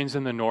Assyrians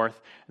in the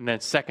north, and then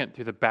second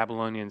through the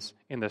Babylonians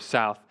in the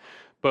south.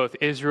 Both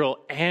Israel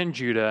and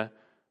Judah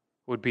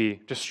would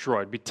be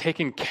destroyed, be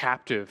taken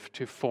captive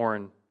to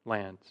foreign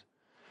lands.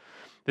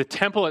 The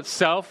temple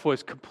itself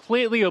was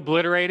completely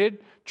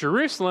obliterated.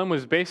 Jerusalem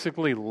was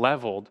basically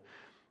leveled,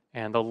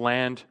 and the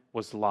land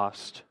was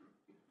lost.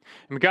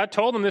 And God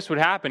told them this would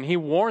happen. He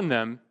warned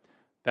them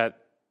that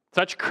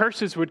such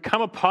curses would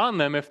come upon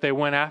them if they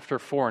went after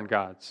foreign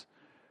gods.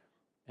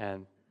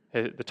 And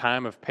the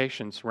time of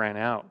patience ran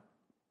out.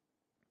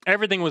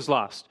 Everything was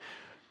lost.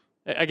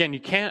 Again, you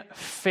can't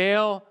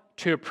fail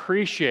to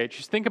appreciate,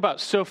 just think about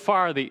so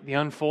far the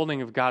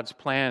unfolding of God's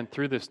plan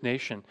through this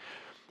nation.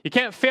 You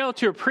can't fail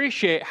to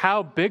appreciate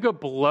how big a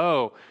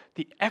blow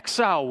the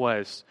exile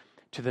was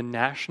to the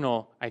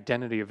national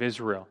identity of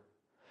Israel.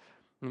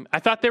 I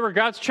thought they were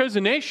God's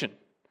chosen nation.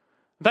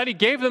 I thought he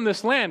gave them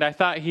this land. I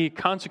thought he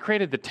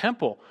consecrated the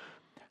temple.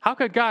 How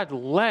could God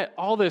let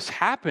all this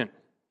happen?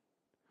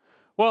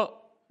 Well,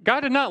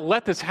 God did not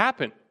let this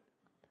happen.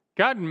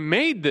 God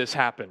made this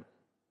happen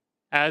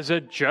as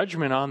a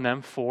judgment on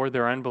them for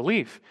their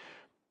unbelief.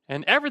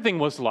 And everything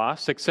was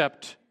lost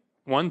except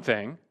one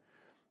thing,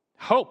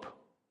 hope.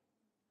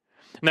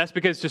 And that's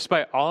because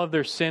despite all of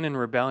their sin and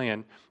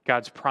rebellion,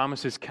 God's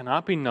promises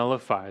cannot be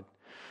nullified.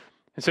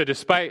 And so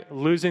despite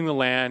losing the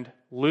land,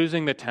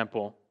 losing the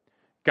temple,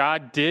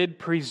 God did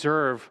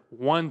preserve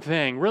one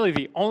thing, really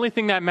the only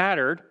thing that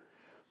mattered,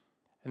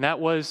 and that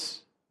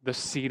was the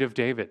seed of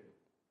David,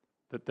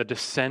 the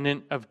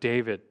descendant of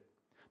David.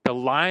 The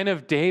line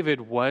of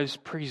David was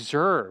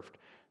preserved.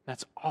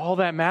 That's all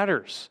that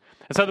matters.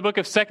 That's how the book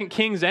of 2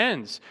 Kings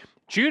ends.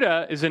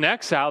 Judah is in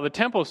exile, the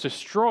temple is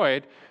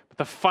destroyed, but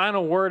the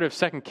final word of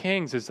 2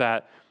 Kings is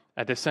that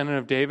a descendant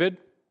of David,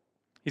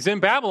 he's in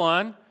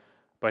Babylon,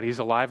 but he's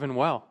alive and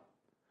well,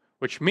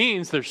 which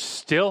means there's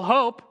still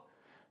hope.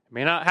 It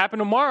may not happen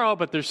tomorrow,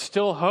 but there's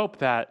still hope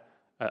that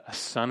a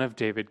son of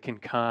David can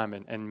come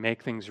and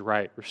make things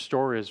right,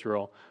 restore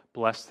Israel,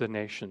 bless the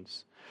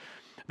nations.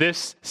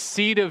 This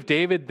seed of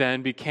David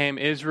then became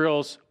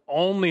Israel's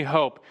only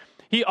hope.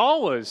 He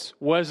always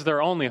was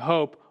their only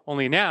hope,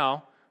 only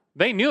now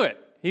they knew it.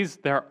 He's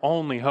their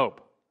only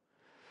hope.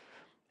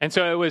 And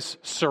so it was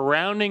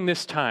surrounding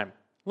this time,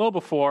 a little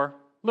before,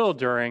 a little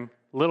during,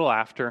 a little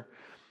after,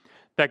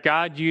 that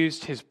God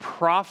used his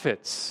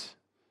prophets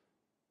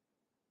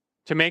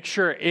to make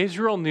sure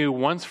Israel knew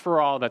once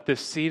for all that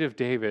this seed of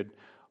David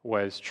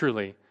was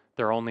truly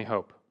their only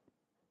hope.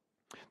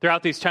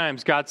 Throughout these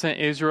times, God sent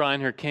Israel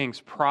and her kings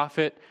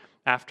prophet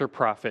after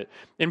prophet,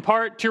 in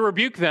part to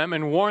rebuke them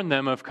and warn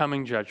them of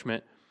coming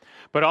judgment,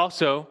 but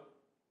also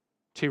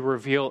to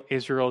reveal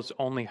Israel's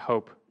only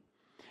hope.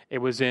 It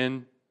was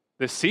in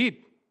the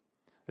seed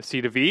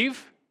of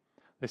Eve,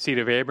 the seed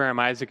of Abraham,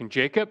 Isaac, and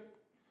Jacob,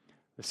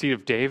 the seed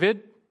of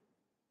David,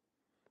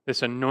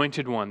 this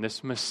anointed one,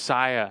 this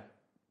Messiah.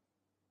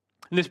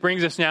 And this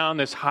brings us now on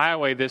this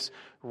highway, this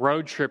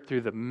road trip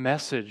through the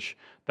message,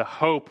 the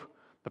hope,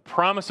 the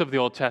promise of the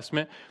Old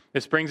Testament.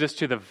 This brings us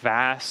to the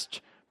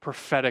vast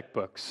prophetic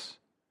books.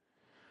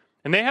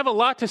 And they have a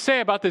lot to say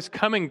about this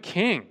coming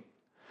king.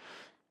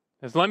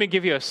 Let me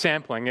give you a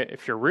sampling.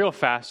 If you're real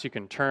fast, you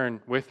can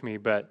turn with me,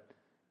 but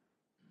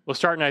we'll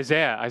start in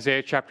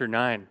Isaiah chapter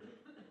 9.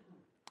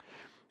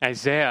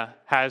 Isaiah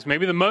has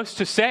maybe the most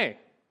to say.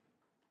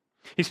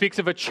 He speaks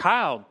of a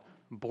child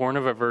born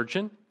of a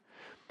virgin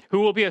who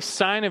will be a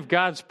sign of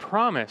God's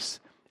promise.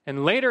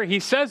 And later he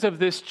says of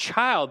this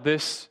child,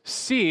 this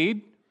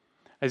seed,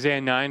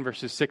 Isaiah 9,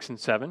 verses 6 and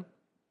 7,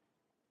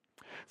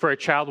 "For a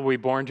child will be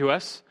born to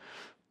us,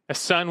 a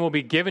son will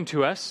be given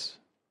to us,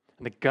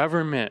 and the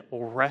government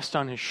will rest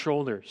on his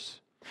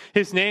shoulders.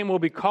 His name will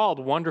be called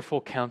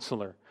Wonderful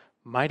Counselor,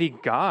 Mighty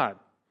God,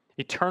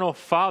 Eternal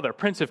Father,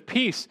 Prince of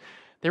Peace.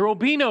 There will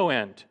be no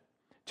end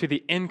to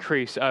the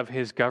increase of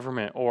his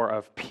government," or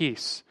of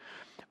peace,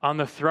 "on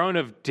the throne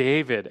of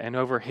David and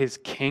over his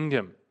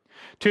kingdom,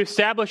 to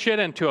establish it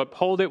and to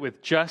uphold it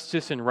with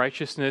justice and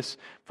righteousness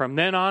from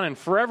then on and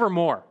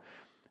forevermore.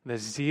 The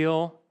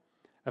zeal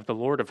of the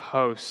Lord of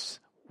hosts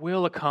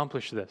will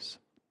accomplish this."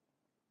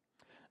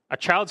 A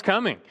child's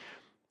coming,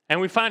 and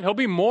we find he'll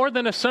be more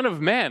than a son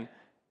of man.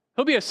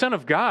 He'll be a son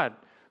of God.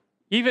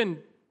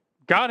 Even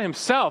God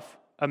himself,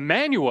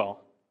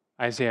 Emmanuel,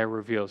 Isaiah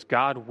reveals,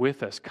 God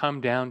with us,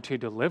 come down to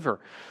deliver.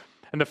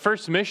 And the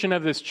first mission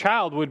of this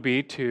child would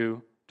be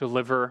to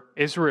deliver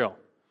Israel,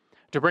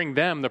 to bring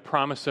them the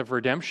promise of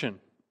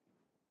redemption.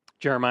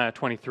 Jeremiah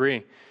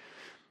 23,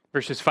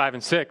 verses 5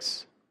 and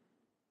 6.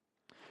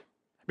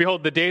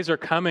 "Behold, the days are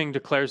coming,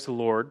 declares the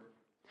Lord,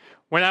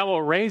 when I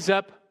will raise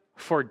up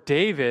for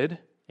David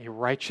a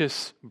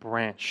righteous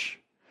branch.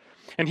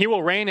 And he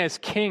will reign as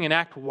king and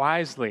act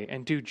wisely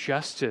and do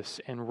justice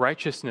and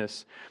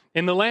righteousness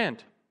in the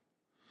land.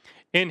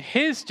 In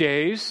his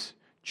days,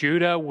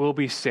 Judah will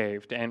be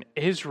saved and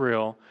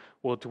Israel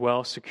will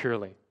dwell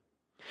securely.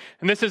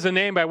 And this is the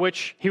name by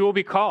which he will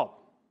be called: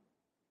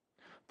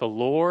 the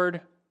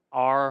Lord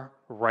our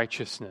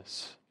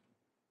righteousness."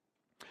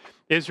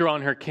 Israel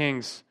and her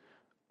kings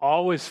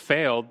always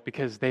failed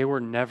because they were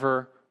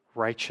never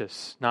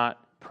righteous,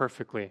 not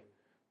perfectly.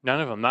 None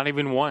of them, not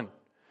even one.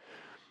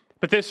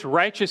 But this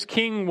righteous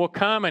king will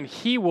come and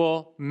he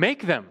will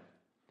make them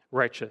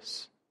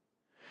righteous.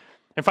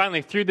 And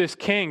finally, through this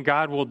king,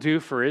 God will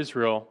do for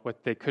Israel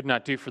what they could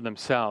not do for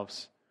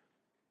themselves.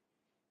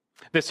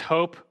 This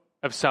hope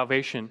of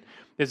salvation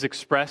is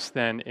expressed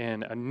then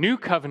in a new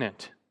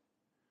covenant,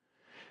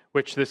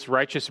 which this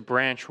righteous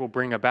branch will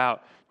bring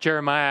about.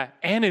 Jeremiah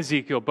and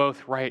Ezekiel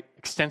both write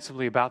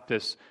extensively about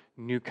this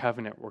new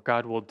covenant where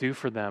God will do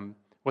for them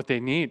what they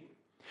need.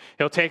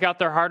 He'll take out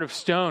their heart of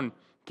stone,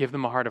 give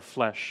them a heart of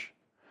flesh.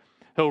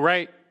 He'll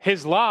write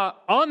his law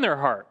on their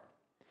heart.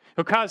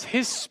 He'll cause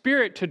his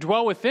spirit to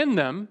dwell within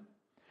them,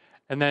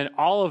 and then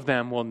all of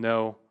them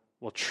will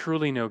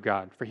truly know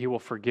God, for he will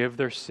forgive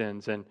their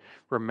sins and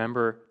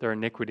remember their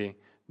iniquity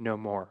no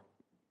more.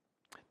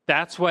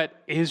 That's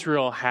what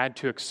Israel had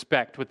to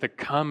expect with the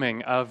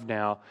coming of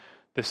now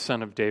the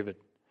Son of David.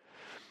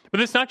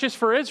 But it's not just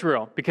for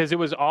Israel, because it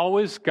was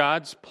always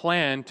God's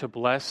plan to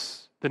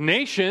bless the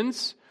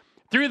nations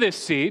through this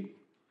seed,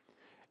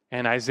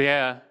 and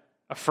Isaiah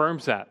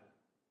affirms that.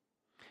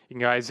 You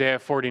can go Isaiah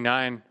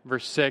 49,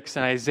 verse 6,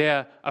 and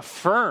Isaiah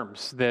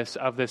affirms this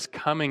of this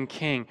coming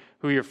king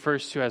who he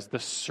refers to as the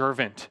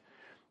servant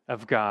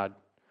of God.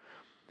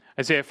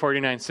 Isaiah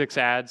 49, 6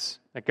 adds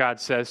that God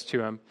says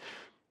to him,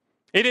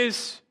 "It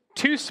is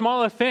too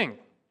small a thing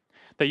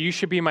that you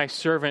should be my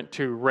servant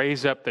to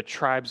raise up the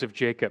tribes of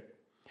Jacob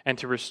and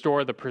to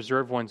restore the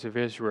preserved ones of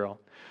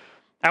Israel.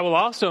 I will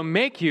also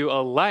make you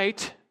a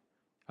light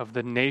of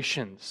the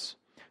nations,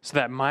 so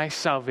that my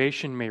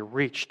salvation may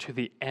reach to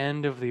the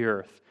end of the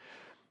earth."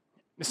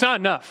 It's not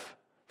enough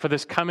for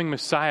this coming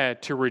Messiah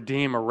to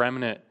redeem a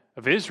remnant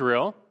of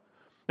Israel.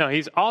 No,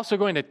 he's also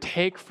going to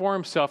take for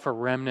himself a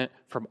remnant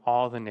from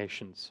all the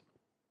nations.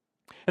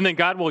 And then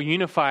God will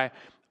unify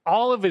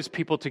all of his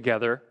people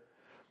together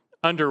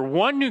under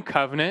one new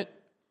covenant,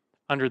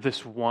 under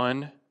this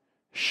one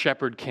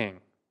shepherd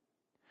king.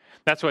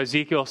 That's what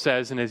Ezekiel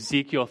says in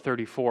Ezekiel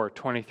 34,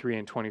 23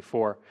 and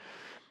 24.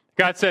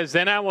 God says,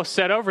 "Then I will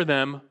set over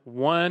them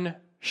one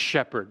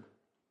shepherd,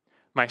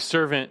 my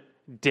servant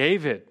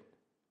David,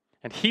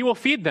 and he will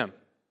feed them.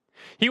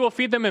 He will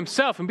feed them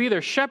himself and be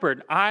their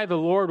shepherd. I, the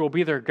Lord, will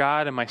be their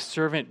God, and my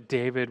servant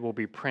David will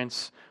be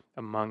prince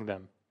among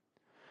them."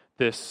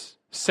 This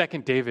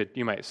second David,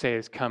 you might say,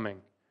 is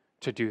coming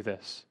to do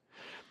this.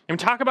 And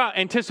talk about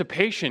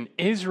anticipation.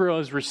 Israel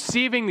is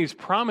receiving these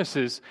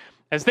promises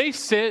as they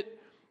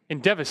sit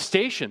in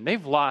devastation.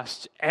 They've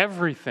lost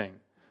everything: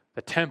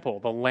 the temple,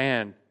 the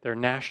land, their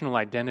national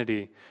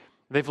identity.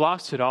 They've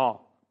lost it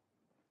all.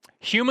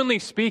 Humanly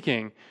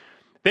speaking,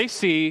 they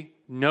see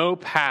no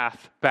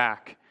path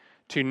back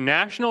to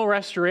national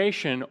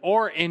restoration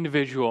or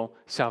individual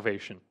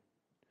salvation.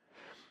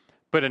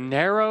 But a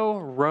narrow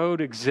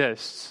road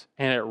exists,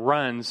 and it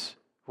runs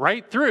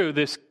right through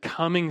this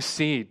coming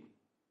seed.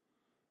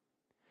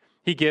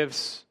 He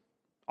gives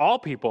all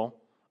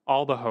people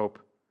all the hope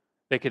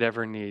they could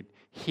ever need.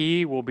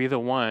 He will be the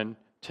one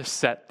to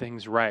set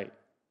things right,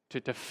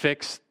 to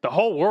fix the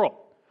whole world,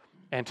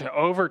 and to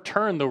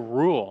overturn the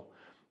rule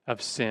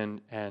of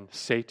sin and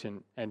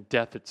Satan and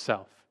death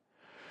itself.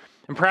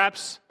 And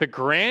perhaps the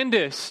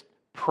grandest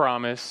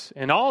promise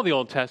in all the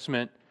Old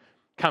Testament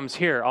comes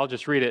here. I'll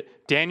just read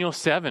it. Daniel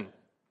 7,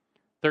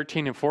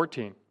 13 and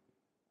 14.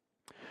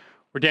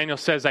 where Daniel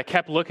says, I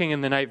kept looking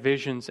in the night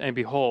visions, and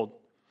behold,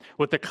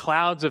 with the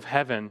clouds of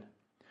heaven,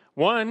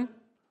 one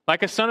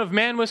like a son of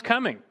man was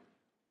coming.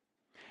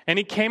 And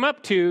he came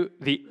up to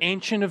the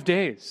Ancient of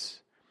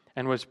Days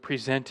and was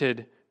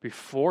presented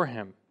before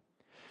him.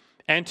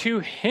 And to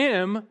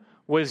him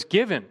was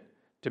given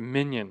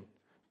dominion,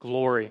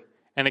 glory,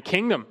 and a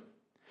kingdom,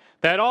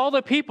 that all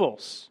the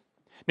peoples,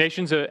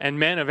 nations, and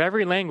men of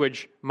every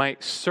language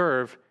might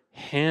serve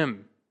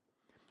him.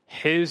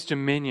 His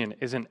dominion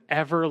is an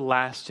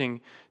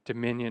everlasting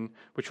dominion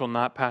which will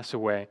not pass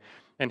away,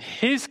 and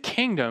his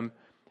kingdom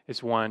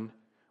is one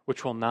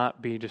which will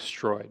not be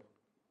destroyed.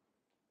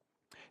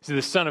 So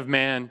the Son of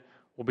Man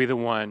will be the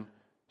one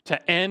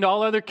to end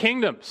all other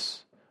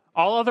kingdoms.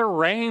 All other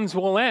reigns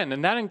will end,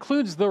 and that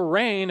includes the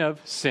reign of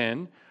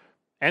sin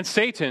and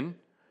Satan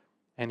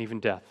and even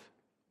death.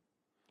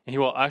 And he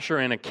will usher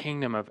in a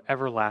kingdom of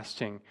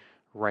everlasting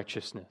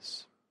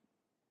righteousness.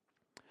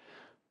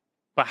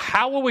 But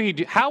how will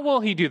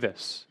he do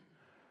this?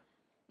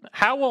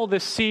 How will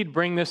this seed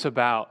bring this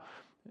about?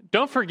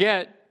 Don't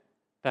forget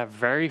that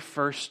very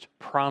first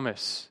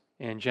promise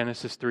in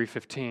Genesis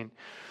 3:15,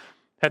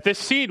 that this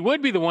seed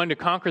would be the one to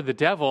conquer the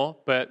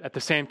devil, but at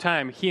the same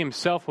time, he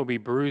himself will be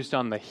bruised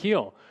on the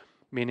heel,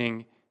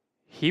 meaning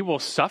he will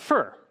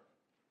suffer.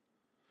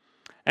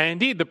 And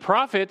indeed, the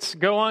prophets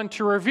go on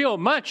to reveal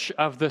much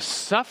of the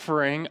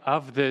suffering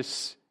of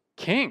this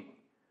king.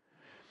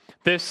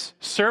 This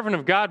servant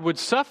of God would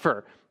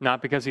suffer,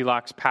 not because he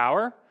lacks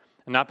power,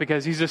 and not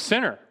because he's a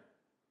sinner,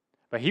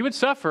 but he would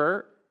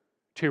suffer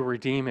to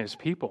redeem his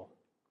people.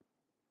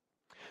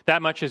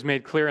 That much is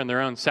made clear in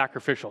their own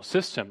sacrificial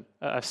system.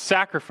 A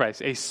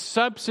sacrifice, a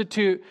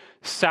substitute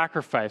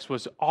sacrifice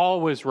was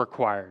always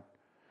required.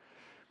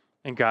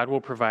 And God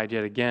will provide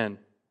yet again.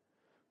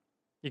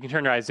 You can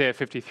turn to Isaiah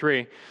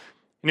 53.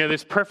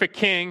 This perfect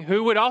king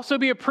who would also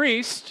be a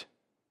priest,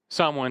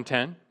 Psalm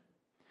 110,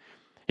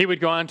 he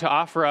would go on to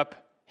offer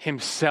up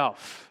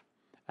himself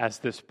as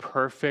this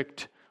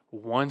perfect,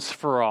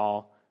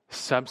 once-for-all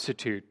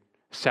substitute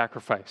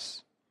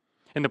sacrifice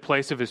in the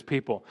place of his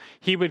people.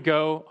 He would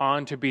go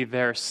on to be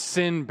their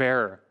sin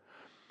bearer,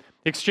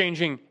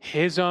 exchanging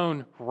his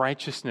own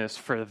righteousness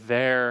for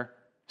their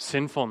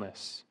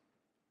sinfulness.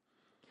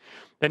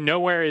 Then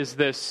nowhere is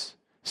this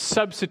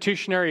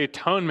substitutionary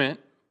atonement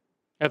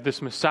of this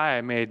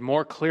Messiah made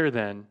more clear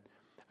than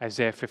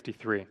Isaiah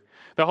 53.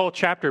 The whole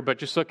chapter, but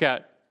just look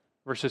at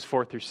verses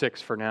 4 through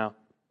 6 for now.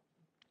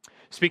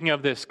 Speaking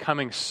of this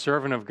coming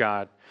servant of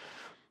God,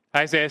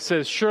 Isaiah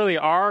says, surely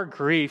our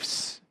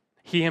griefs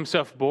he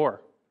himself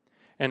bore,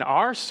 and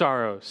our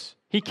sorrows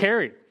he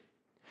carried.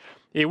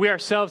 Yet we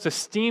ourselves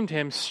esteemed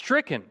him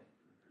stricken,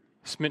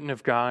 smitten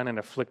of God, and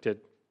afflicted.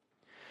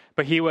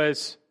 But he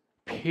was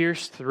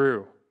pierced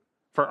through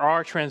for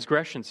our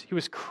transgressions. He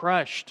was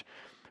crushed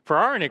for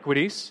our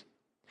iniquities.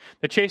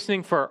 The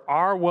chastening for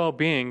our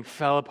well-being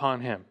fell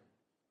upon him.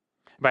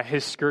 By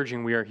his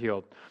scourging we are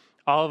healed.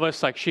 All of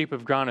us like sheep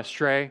have gone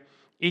astray.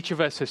 Each of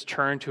us has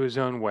turned to his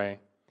own way.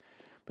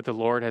 But the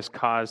Lord has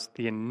caused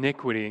the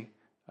iniquity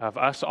of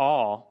us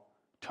all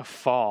to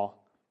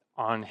fall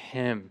on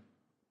him.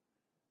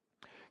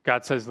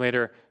 God says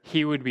later,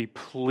 he would be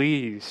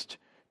pleased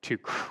to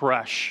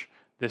crush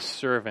this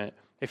servant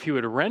if he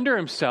would render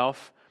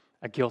himself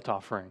a guilt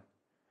offering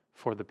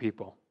for the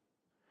people.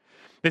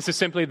 This is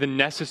simply the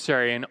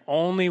necessary and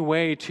only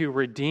way to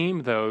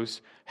redeem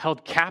those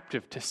held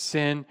captive to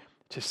sin,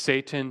 to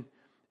Satan,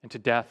 and to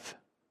death.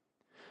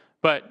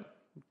 But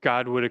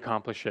God would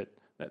accomplish it,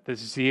 that the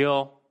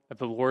zeal of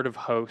the Lord of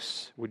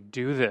hosts would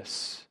do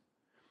this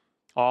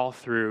all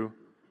through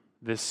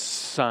this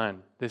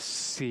son, this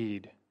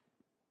seed.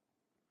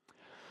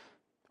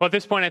 Well, at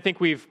this point, I think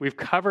we've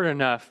covered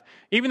enough.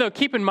 Even though,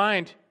 keep in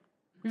mind,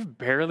 we've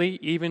barely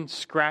even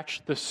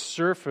scratched the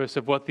surface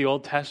of what the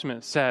Old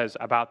Testament says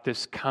about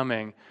this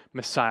coming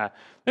Messiah.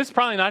 This is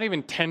probably not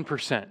even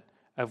 10%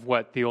 of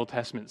what the Old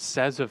Testament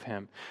says of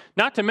him.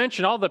 Not to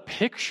mention all the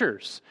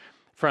pictures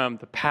from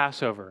the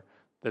Passover,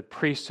 the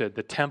priesthood,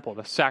 the temple,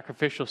 the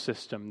sacrificial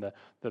system,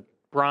 the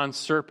bronze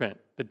serpent,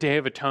 the Day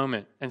of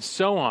Atonement, and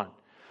so on.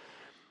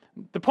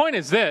 The point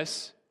is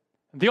this: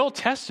 the Old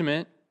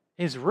Testament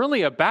is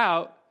really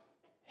about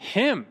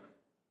him.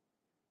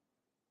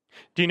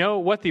 Do you know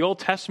what the Old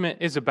Testament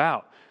is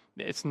about?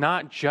 It's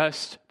not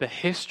just the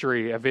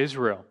history of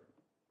Israel.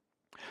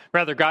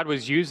 Rather, God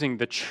was using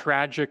the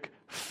tragic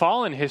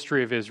fallen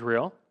history of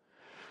Israel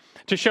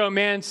to show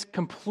man's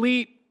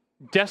complete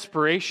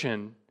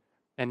desperation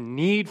and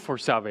need for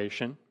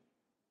salvation.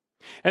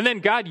 And then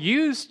God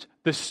used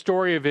the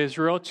story of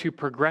Israel to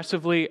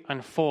progressively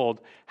unfold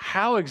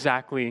how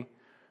exactly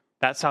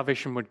that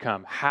salvation would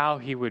come, how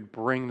he would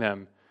bring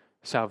them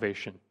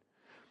salvation.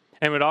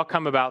 And it would all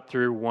come about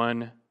through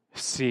one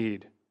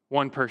seed,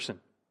 one person.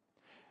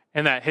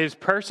 And that his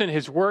person,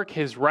 his work,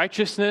 his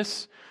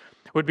righteousness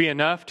would be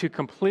enough to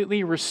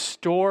completely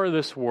restore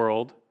this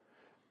world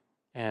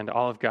and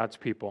all of God's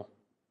people.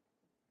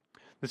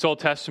 This Old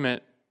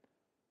Testament,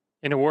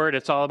 in a word,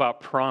 it's all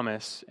about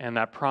promise, and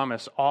that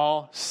promise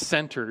all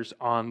centers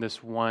on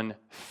this one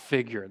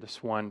figure,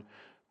 this one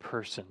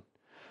person.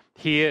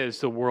 He is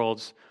the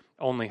world's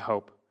only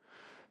hope.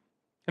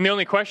 And the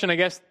only question, I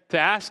guess, to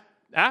ask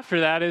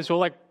after that is, well,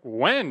 like,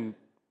 when?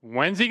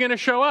 When's he going to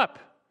show up?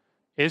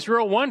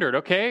 Israel wondered,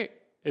 okay,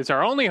 it's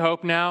our only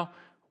hope now.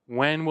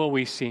 When will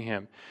we see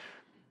him?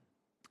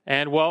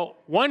 And well,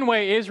 one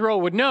way Israel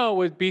would know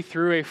would be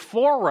through a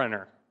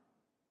forerunner.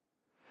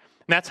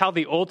 And that's how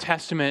the Old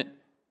Testament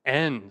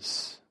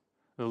ends.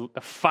 The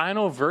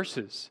final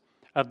verses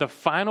of the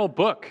final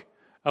book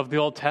of the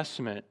Old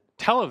Testament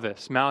tell of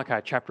this,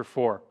 Malachi chapter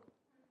 4.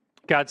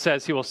 God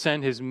says he will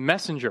send his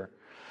messenger,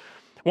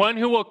 one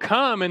who will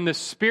come in the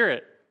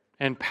spirit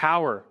and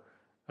power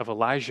of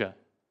Elijah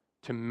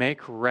to make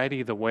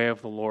ready the way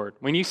of the Lord.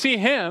 When you see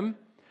him,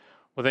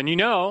 well, then you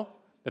know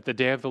that the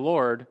day of the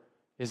Lord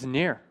is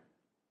near.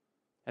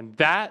 And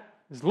that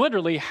is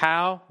literally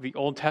how the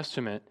Old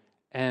Testament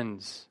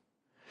ends.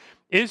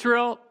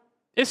 Israel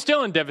is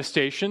still in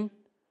devastation.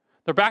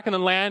 They're back in the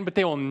land, but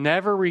they will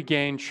never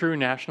regain true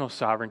national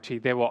sovereignty.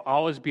 They will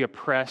always be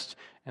oppressed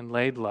and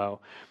laid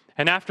low.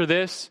 And after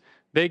this,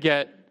 they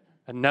get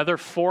another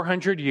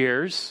 400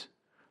 years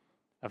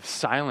of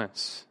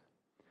silence.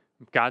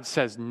 God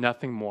says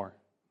nothing more.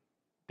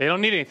 They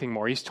don't need anything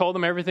more. He's told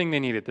them everything they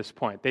need at this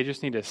point. They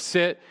just need to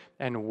sit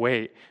and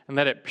wait and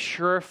let it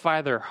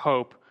purify their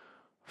hope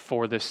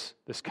for this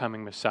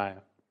coming Messiah.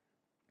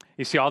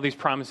 You see, all these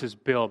promises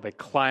build, they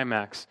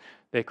climax,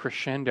 they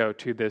crescendo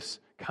to this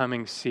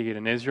coming seed.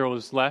 And Israel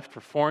was left for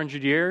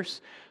 400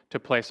 years to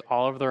place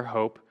all of their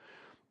hope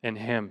in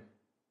him.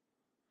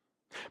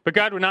 But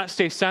God would not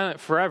stay silent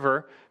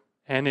forever,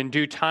 and in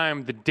due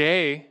time, the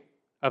day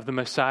of the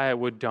Messiah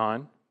would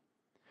dawn.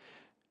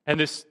 And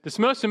this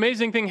most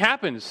amazing thing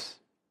happens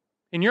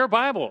in your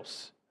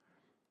Bibles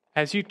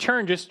as you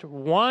turn just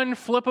one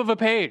flip of a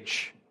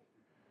page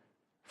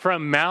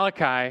from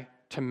Malachi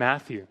to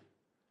Matthew.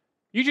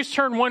 You just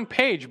turn one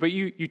page, but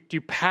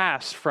you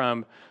pass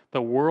from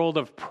the world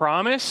of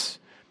promise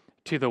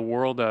to the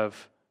world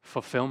of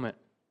fulfillment.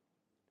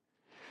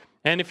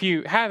 And if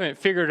you haven't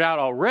figured it out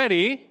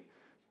already,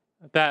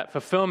 that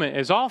fulfillment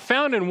is all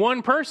found in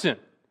one person,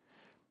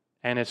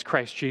 and it's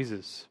Christ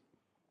Jesus.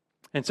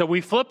 And so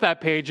we flip that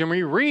page and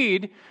we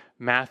read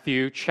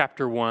Matthew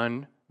chapter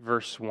 1,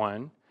 verse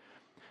 1,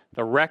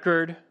 the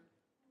record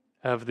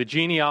of the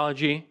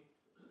genealogy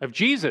of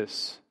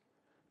Jesus,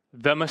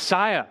 the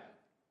Messiah,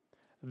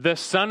 the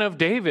son of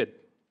David,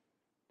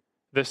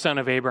 the son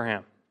of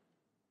Abraham.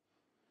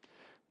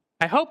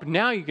 I hope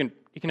now you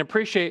can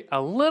appreciate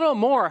a little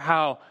more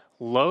how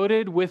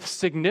loaded with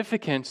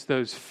significance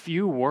those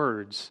few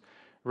words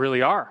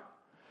really are.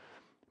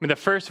 I mean, the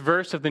first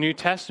verse of the New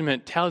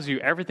Testament tells you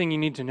everything you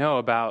need to know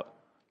about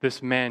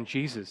this man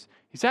Jesus.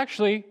 He's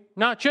actually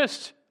not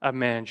just a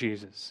man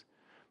Jesus,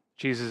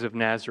 Jesus of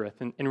Nazareth.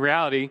 In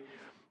reality,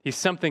 he's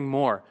something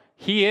more.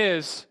 He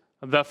is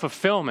the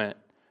fulfillment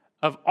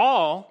of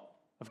all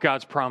of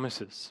God's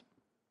promises.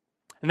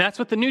 And that's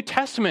what the New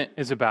Testament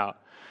is about.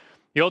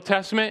 The Old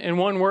Testament, in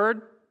one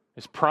word,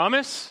 is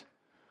promise.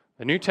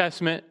 The New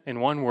Testament,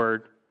 in one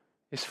word,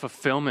 is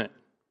fulfillment.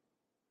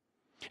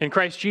 In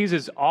Christ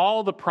Jesus,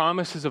 all the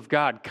promises of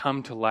God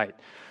come to light.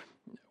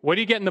 What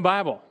do you get in the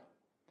Bible?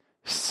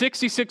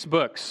 66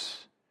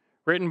 books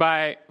written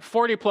by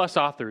 40-plus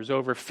authors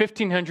over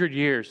 1,500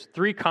 years,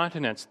 3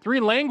 continents,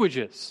 3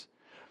 languages.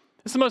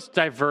 It's the most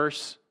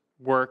diverse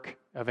work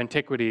of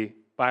antiquity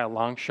by a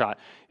long shot.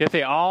 Yet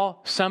they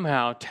all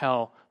somehow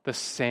tell the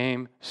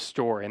same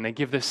story, and they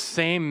give the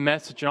same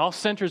message, and all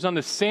centers on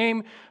the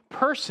same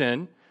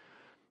person,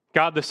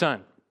 God the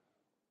Son,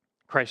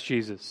 Christ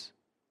Jesus.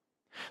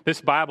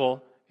 This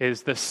Bible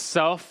is the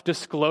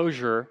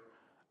self-disclosure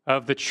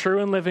of the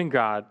true and living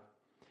God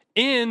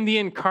in the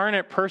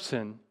incarnate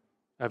person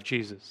of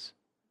Jesus.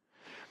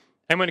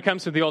 And when it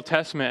comes to the Old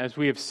Testament, as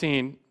we have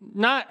seen,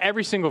 not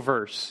every single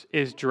verse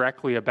is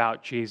directly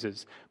about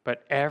Jesus,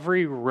 but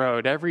every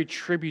road, every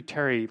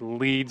tributary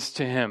leads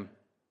to him.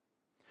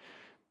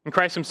 And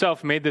Christ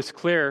himself made this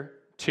clear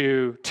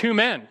to 2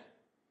 men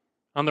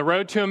on the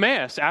road to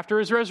Emmaus after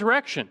his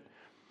resurrection.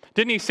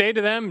 Didn't he say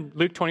to them,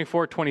 Luke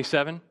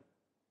 24:27? It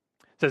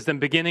says, then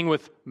beginning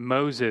with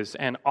Moses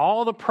and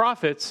all the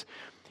prophets,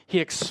 he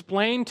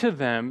explained to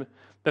them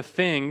the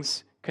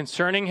things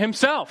concerning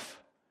himself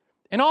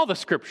in all the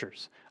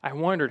scriptures. I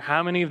wondered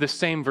how many of the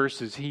same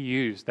verses he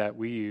used that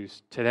we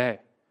use today.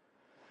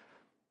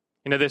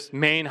 You know, this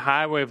main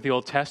highway of the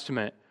Old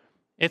Testament,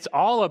 it's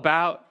all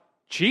about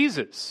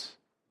Jesus.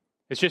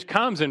 It just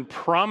comes in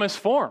promise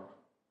form.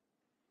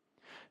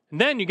 And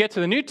then you get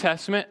to the New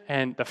Testament,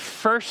 and the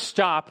first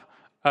stop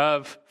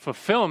of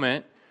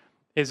fulfillment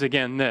is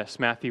again this,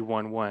 Matthew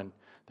 1:1,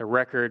 the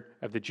record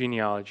of the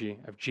genealogy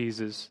of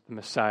Jesus, the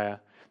Messiah,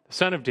 the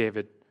son of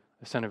David,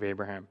 the son of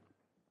Abraham.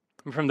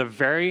 And from the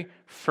very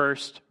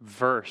first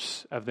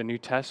verse of the New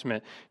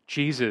Testament,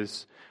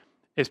 Jesus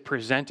is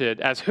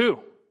presented as who?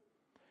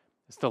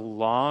 As the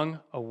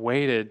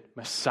long-awaited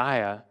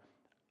Messiah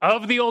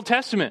of the Old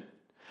Testament.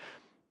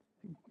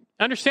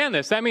 Understand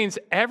this. That means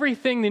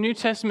everything the New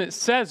Testament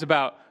says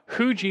about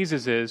who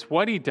Jesus is,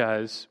 what he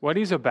does, what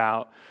he's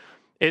about,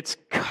 it's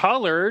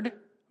colored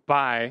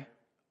by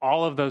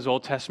all of those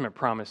Old Testament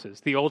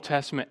promises, the Old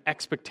Testament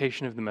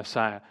expectation of the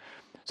Messiah.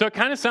 So it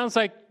kind of sounds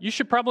like you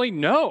should probably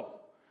know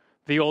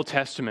the Old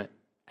Testament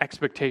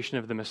expectation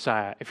of the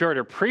Messiah if you were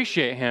to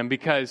appreciate him,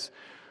 because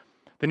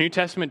the New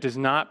Testament does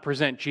not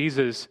present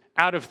Jesus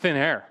out of thin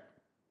air.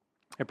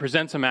 It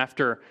presents him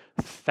after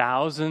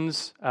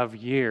thousands of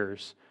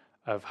years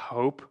of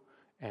hope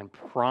and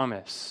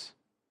promise.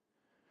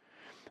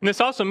 And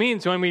this also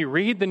means when we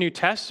read the New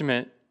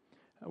Testament,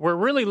 we're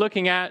really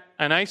looking at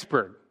an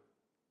iceberg.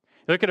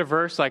 Look at a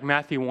verse like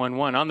Matthew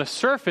 1:1. On the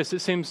surface, it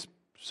seems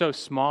so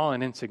small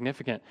and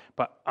insignificant,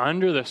 but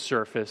under the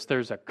surface,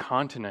 there's a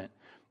continent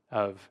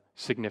of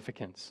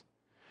significance.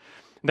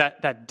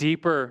 That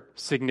deeper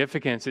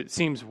significance, it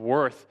seems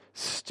worth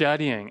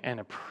studying and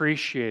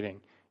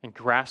appreciating and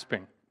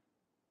grasping.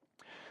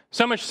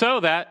 So much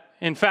so that,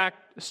 in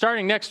fact,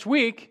 starting next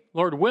week,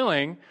 Lord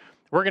willing,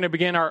 we're going to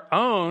begin our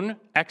own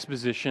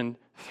exposition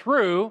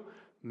through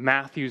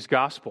Matthew's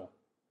gospel.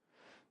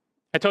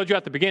 I told you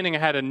at the beginning I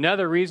had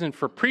another reason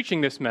for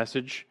preaching this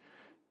message,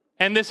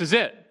 and this is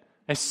it.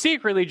 I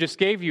secretly just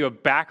gave you a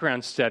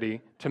background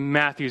study to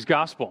Matthew's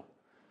gospel.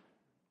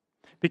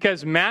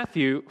 Because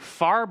Matthew,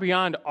 far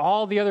beyond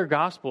all the other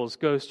gospels,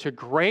 goes to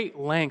great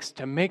lengths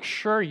to make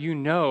sure you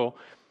know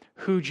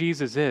who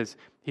Jesus is.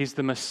 He's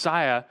the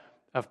Messiah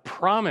of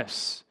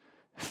promise.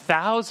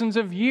 Thousands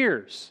of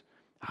years,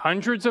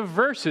 hundreds of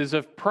verses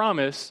of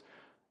promise,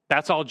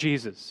 that's all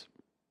Jesus.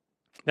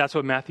 That's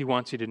what Matthew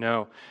wants you to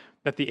know,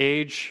 that the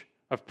age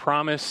of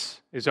promise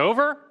is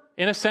over,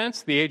 in a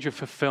sense. The age of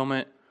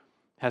fulfillment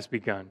has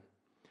begun,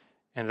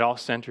 and it all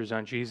centers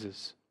on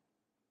Jesus.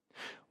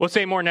 We'll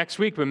say more next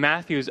week, but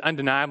Matthew is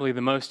undeniably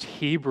the most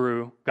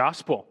Hebrew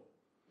gospel.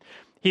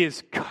 He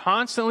is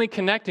constantly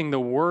connecting the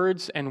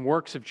words and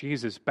works of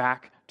Jesus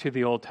back to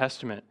the Old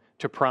Testament,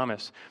 to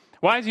promise.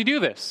 Why does he do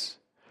this?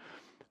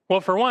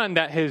 Well, for one,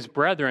 that his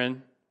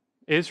brethren,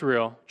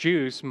 Israel,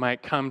 Jews,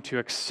 might come to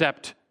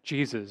accept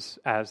Jesus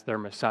as their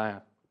Messiah.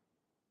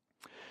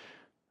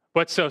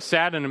 What's so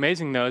sad and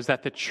amazing, though, is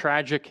that the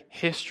tragic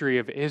history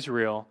of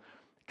Israel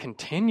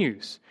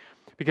continues,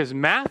 because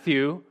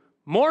Matthew,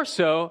 more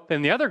so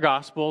than the other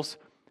Gospels,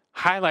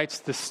 highlights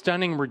the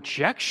stunning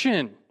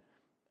rejection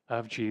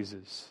of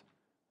Jesus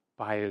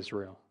by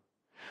Israel.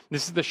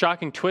 This is the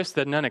shocking twist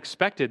that none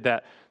expected,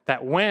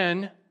 that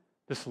when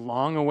this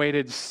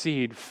long-awaited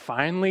seed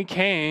finally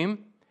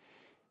came,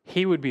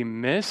 he would be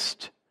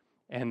missed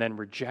and then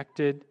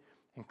rejected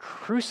and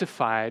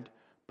crucified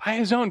by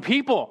his own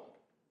people.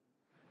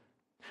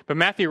 But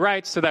Matthew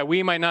writes so that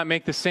we might not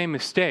make the same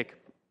mistake.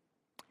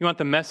 You want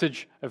the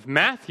message of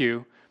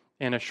Matthew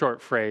in a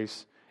short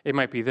phrase, it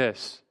might be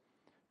this: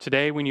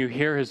 today when you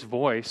hear his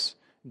voice,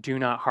 do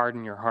not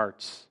harden your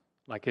hearts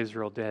like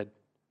Israel did.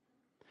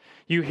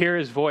 You hear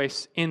his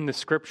voice in the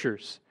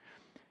scriptures.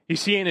 You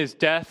see in his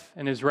death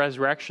and his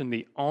resurrection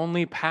the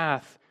only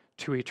path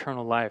to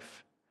eternal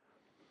life.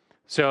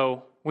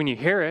 So when you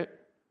hear it,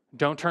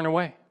 don't turn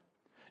away.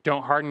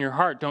 Don't harden your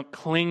heart. Don't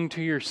cling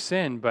to your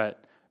sin,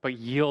 but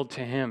yield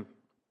to him.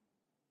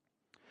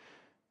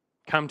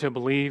 Come to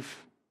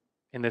believe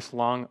in this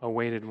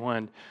long-awaited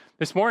one.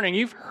 This morning,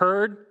 you've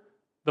heard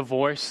the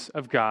voice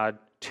of God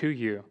to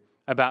you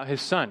about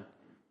his Son.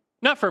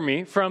 Not from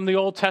me, from the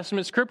Old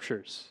Testament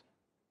scriptures.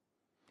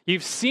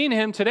 You've seen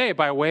him today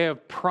by way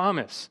of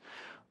promise.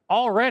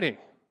 Already,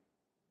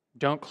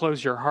 don't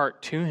close your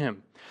heart to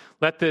him.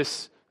 Let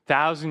this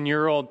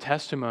 1,000-year-old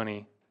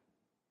testimony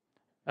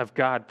of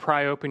God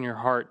pry open your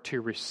heart to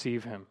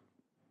receive him.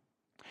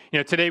 You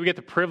know, today we get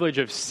the privilege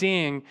of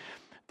seeing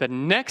the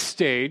next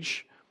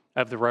stage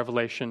of the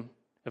revelation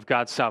of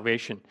God's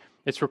salvation.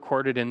 It's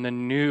recorded in the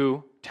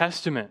New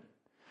Testament.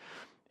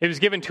 It was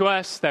given to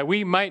us that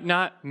we might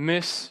not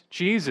miss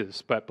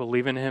Jesus, but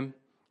believe in him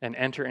and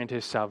enter into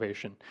his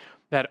salvation.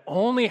 That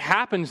only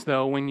happens,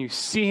 though, when you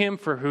see him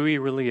for who he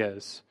really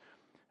is,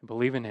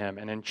 believe in him,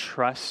 and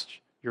entrust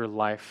your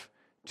life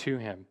to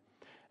him.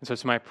 And so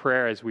it's my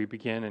prayer as we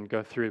begin and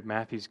go through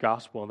Matthew's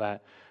gospel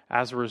that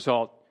as a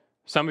result,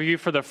 some of you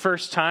for the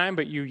first time,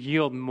 but you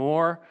yield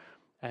more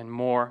and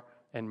more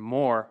and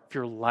more of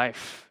your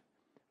life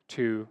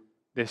to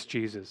this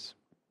Jesus.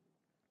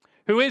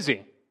 Who is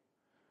he?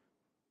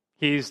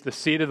 He's the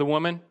seed of the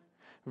woman,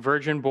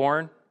 virgin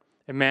born,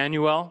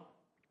 Emmanuel,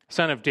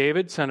 son of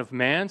David, son of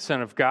man,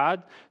 son of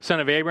God, son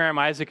of Abraham,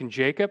 Isaac, and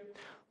Jacob,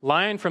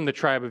 Lion from the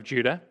tribe of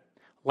Judah,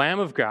 Lamb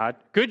of God,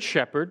 good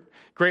shepherd,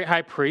 great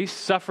high priest,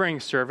 suffering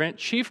servant,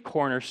 chief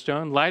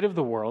cornerstone, light of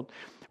the world,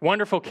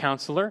 wonderful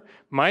counselor,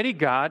 mighty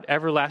God,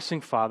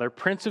 everlasting Father,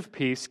 Prince of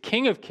Peace,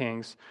 King of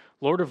kings,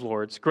 Lord of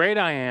lords, great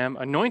I am,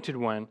 anointed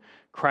one,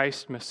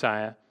 Christ,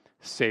 Messiah,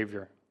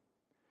 Savior.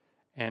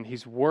 And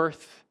he's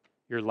worth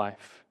your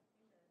life.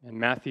 And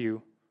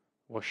Matthew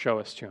will show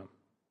us to him.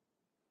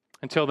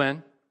 Until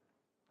then,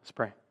 let's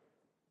pray.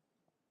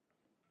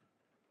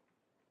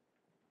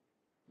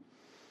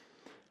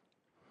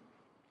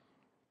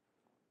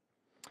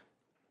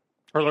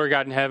 Our Lord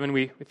God in heaven,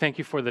 we thank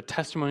you for the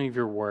testimony of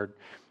your word.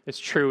 It's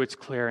true, it's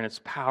clear, and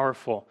it's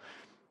powerful.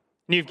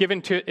 And you've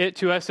given it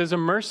to us as a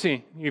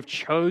mercy. You've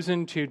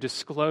chosen to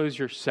disclose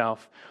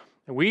yourself.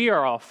 We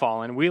are all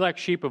fallen. We, like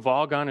sheep, have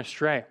all gone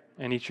astray,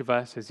 and each of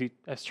us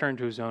has turned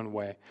to his own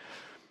way.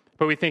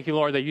 But we thank you,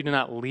 Lord, that you do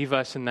not leave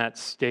us in that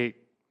state.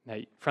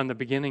 That from the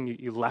beginning,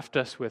 you left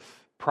us with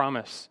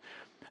promise.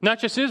 Not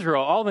just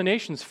Israel, all the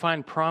nations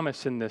find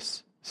promise in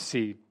this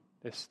seed,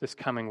 this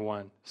coming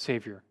one,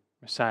 Savior,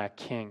 Messiah,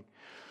 King.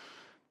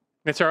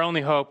 It's our only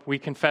hope. We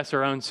confess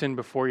our own sin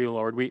before you,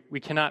 Lord. We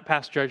cannot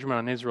pass judgment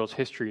on Israel's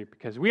history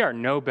because we are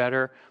no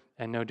better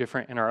and no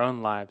different in our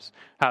own lives.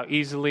 How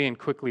easily and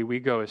quickly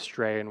we go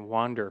astray and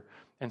wander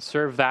and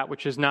serve that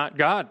which is not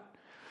God.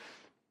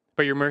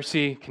 But your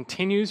mercy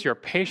continues. You're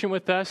patient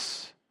with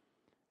us,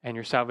 and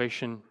your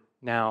salvation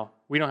now,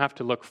 we don't have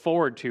to look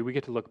forward to, we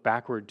get to look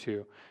backward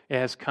to. It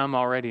has come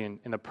already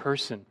in the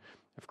person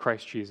of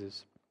Christ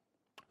Jesus.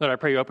 Lord, I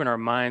pray you open our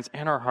minds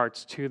and our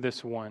hearts to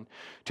this one,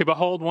 to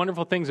behold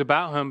wonderful things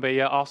about him, but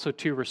yet also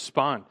to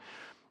respond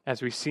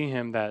as we see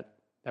him, that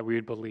we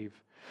would believe.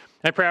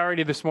 I pray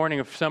already this morning,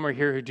 if some are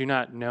here who do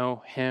not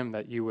know him,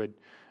 that you would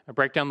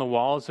break down the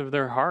walls of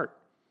their heart,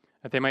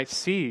 that they might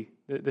see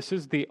that this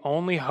is the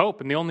only hope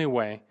and the only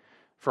way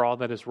for all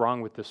that is wrong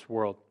with this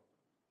world.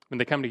 When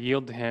they come to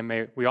yield to him,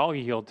 may we all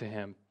yield to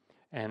him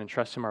and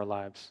entrust him our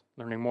lives,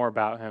 learning more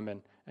about him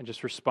and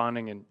just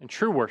responding in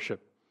true worship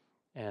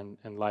and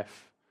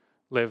life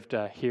lived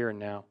here and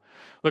now.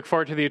 Look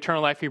forward to the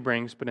eternal life he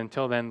brings, but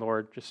until then,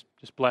 Lord, just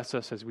bless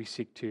us as we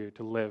seek to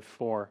live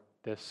for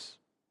this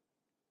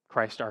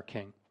Christ our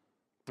King.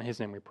 In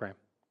his name we pray.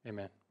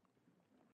 Amen.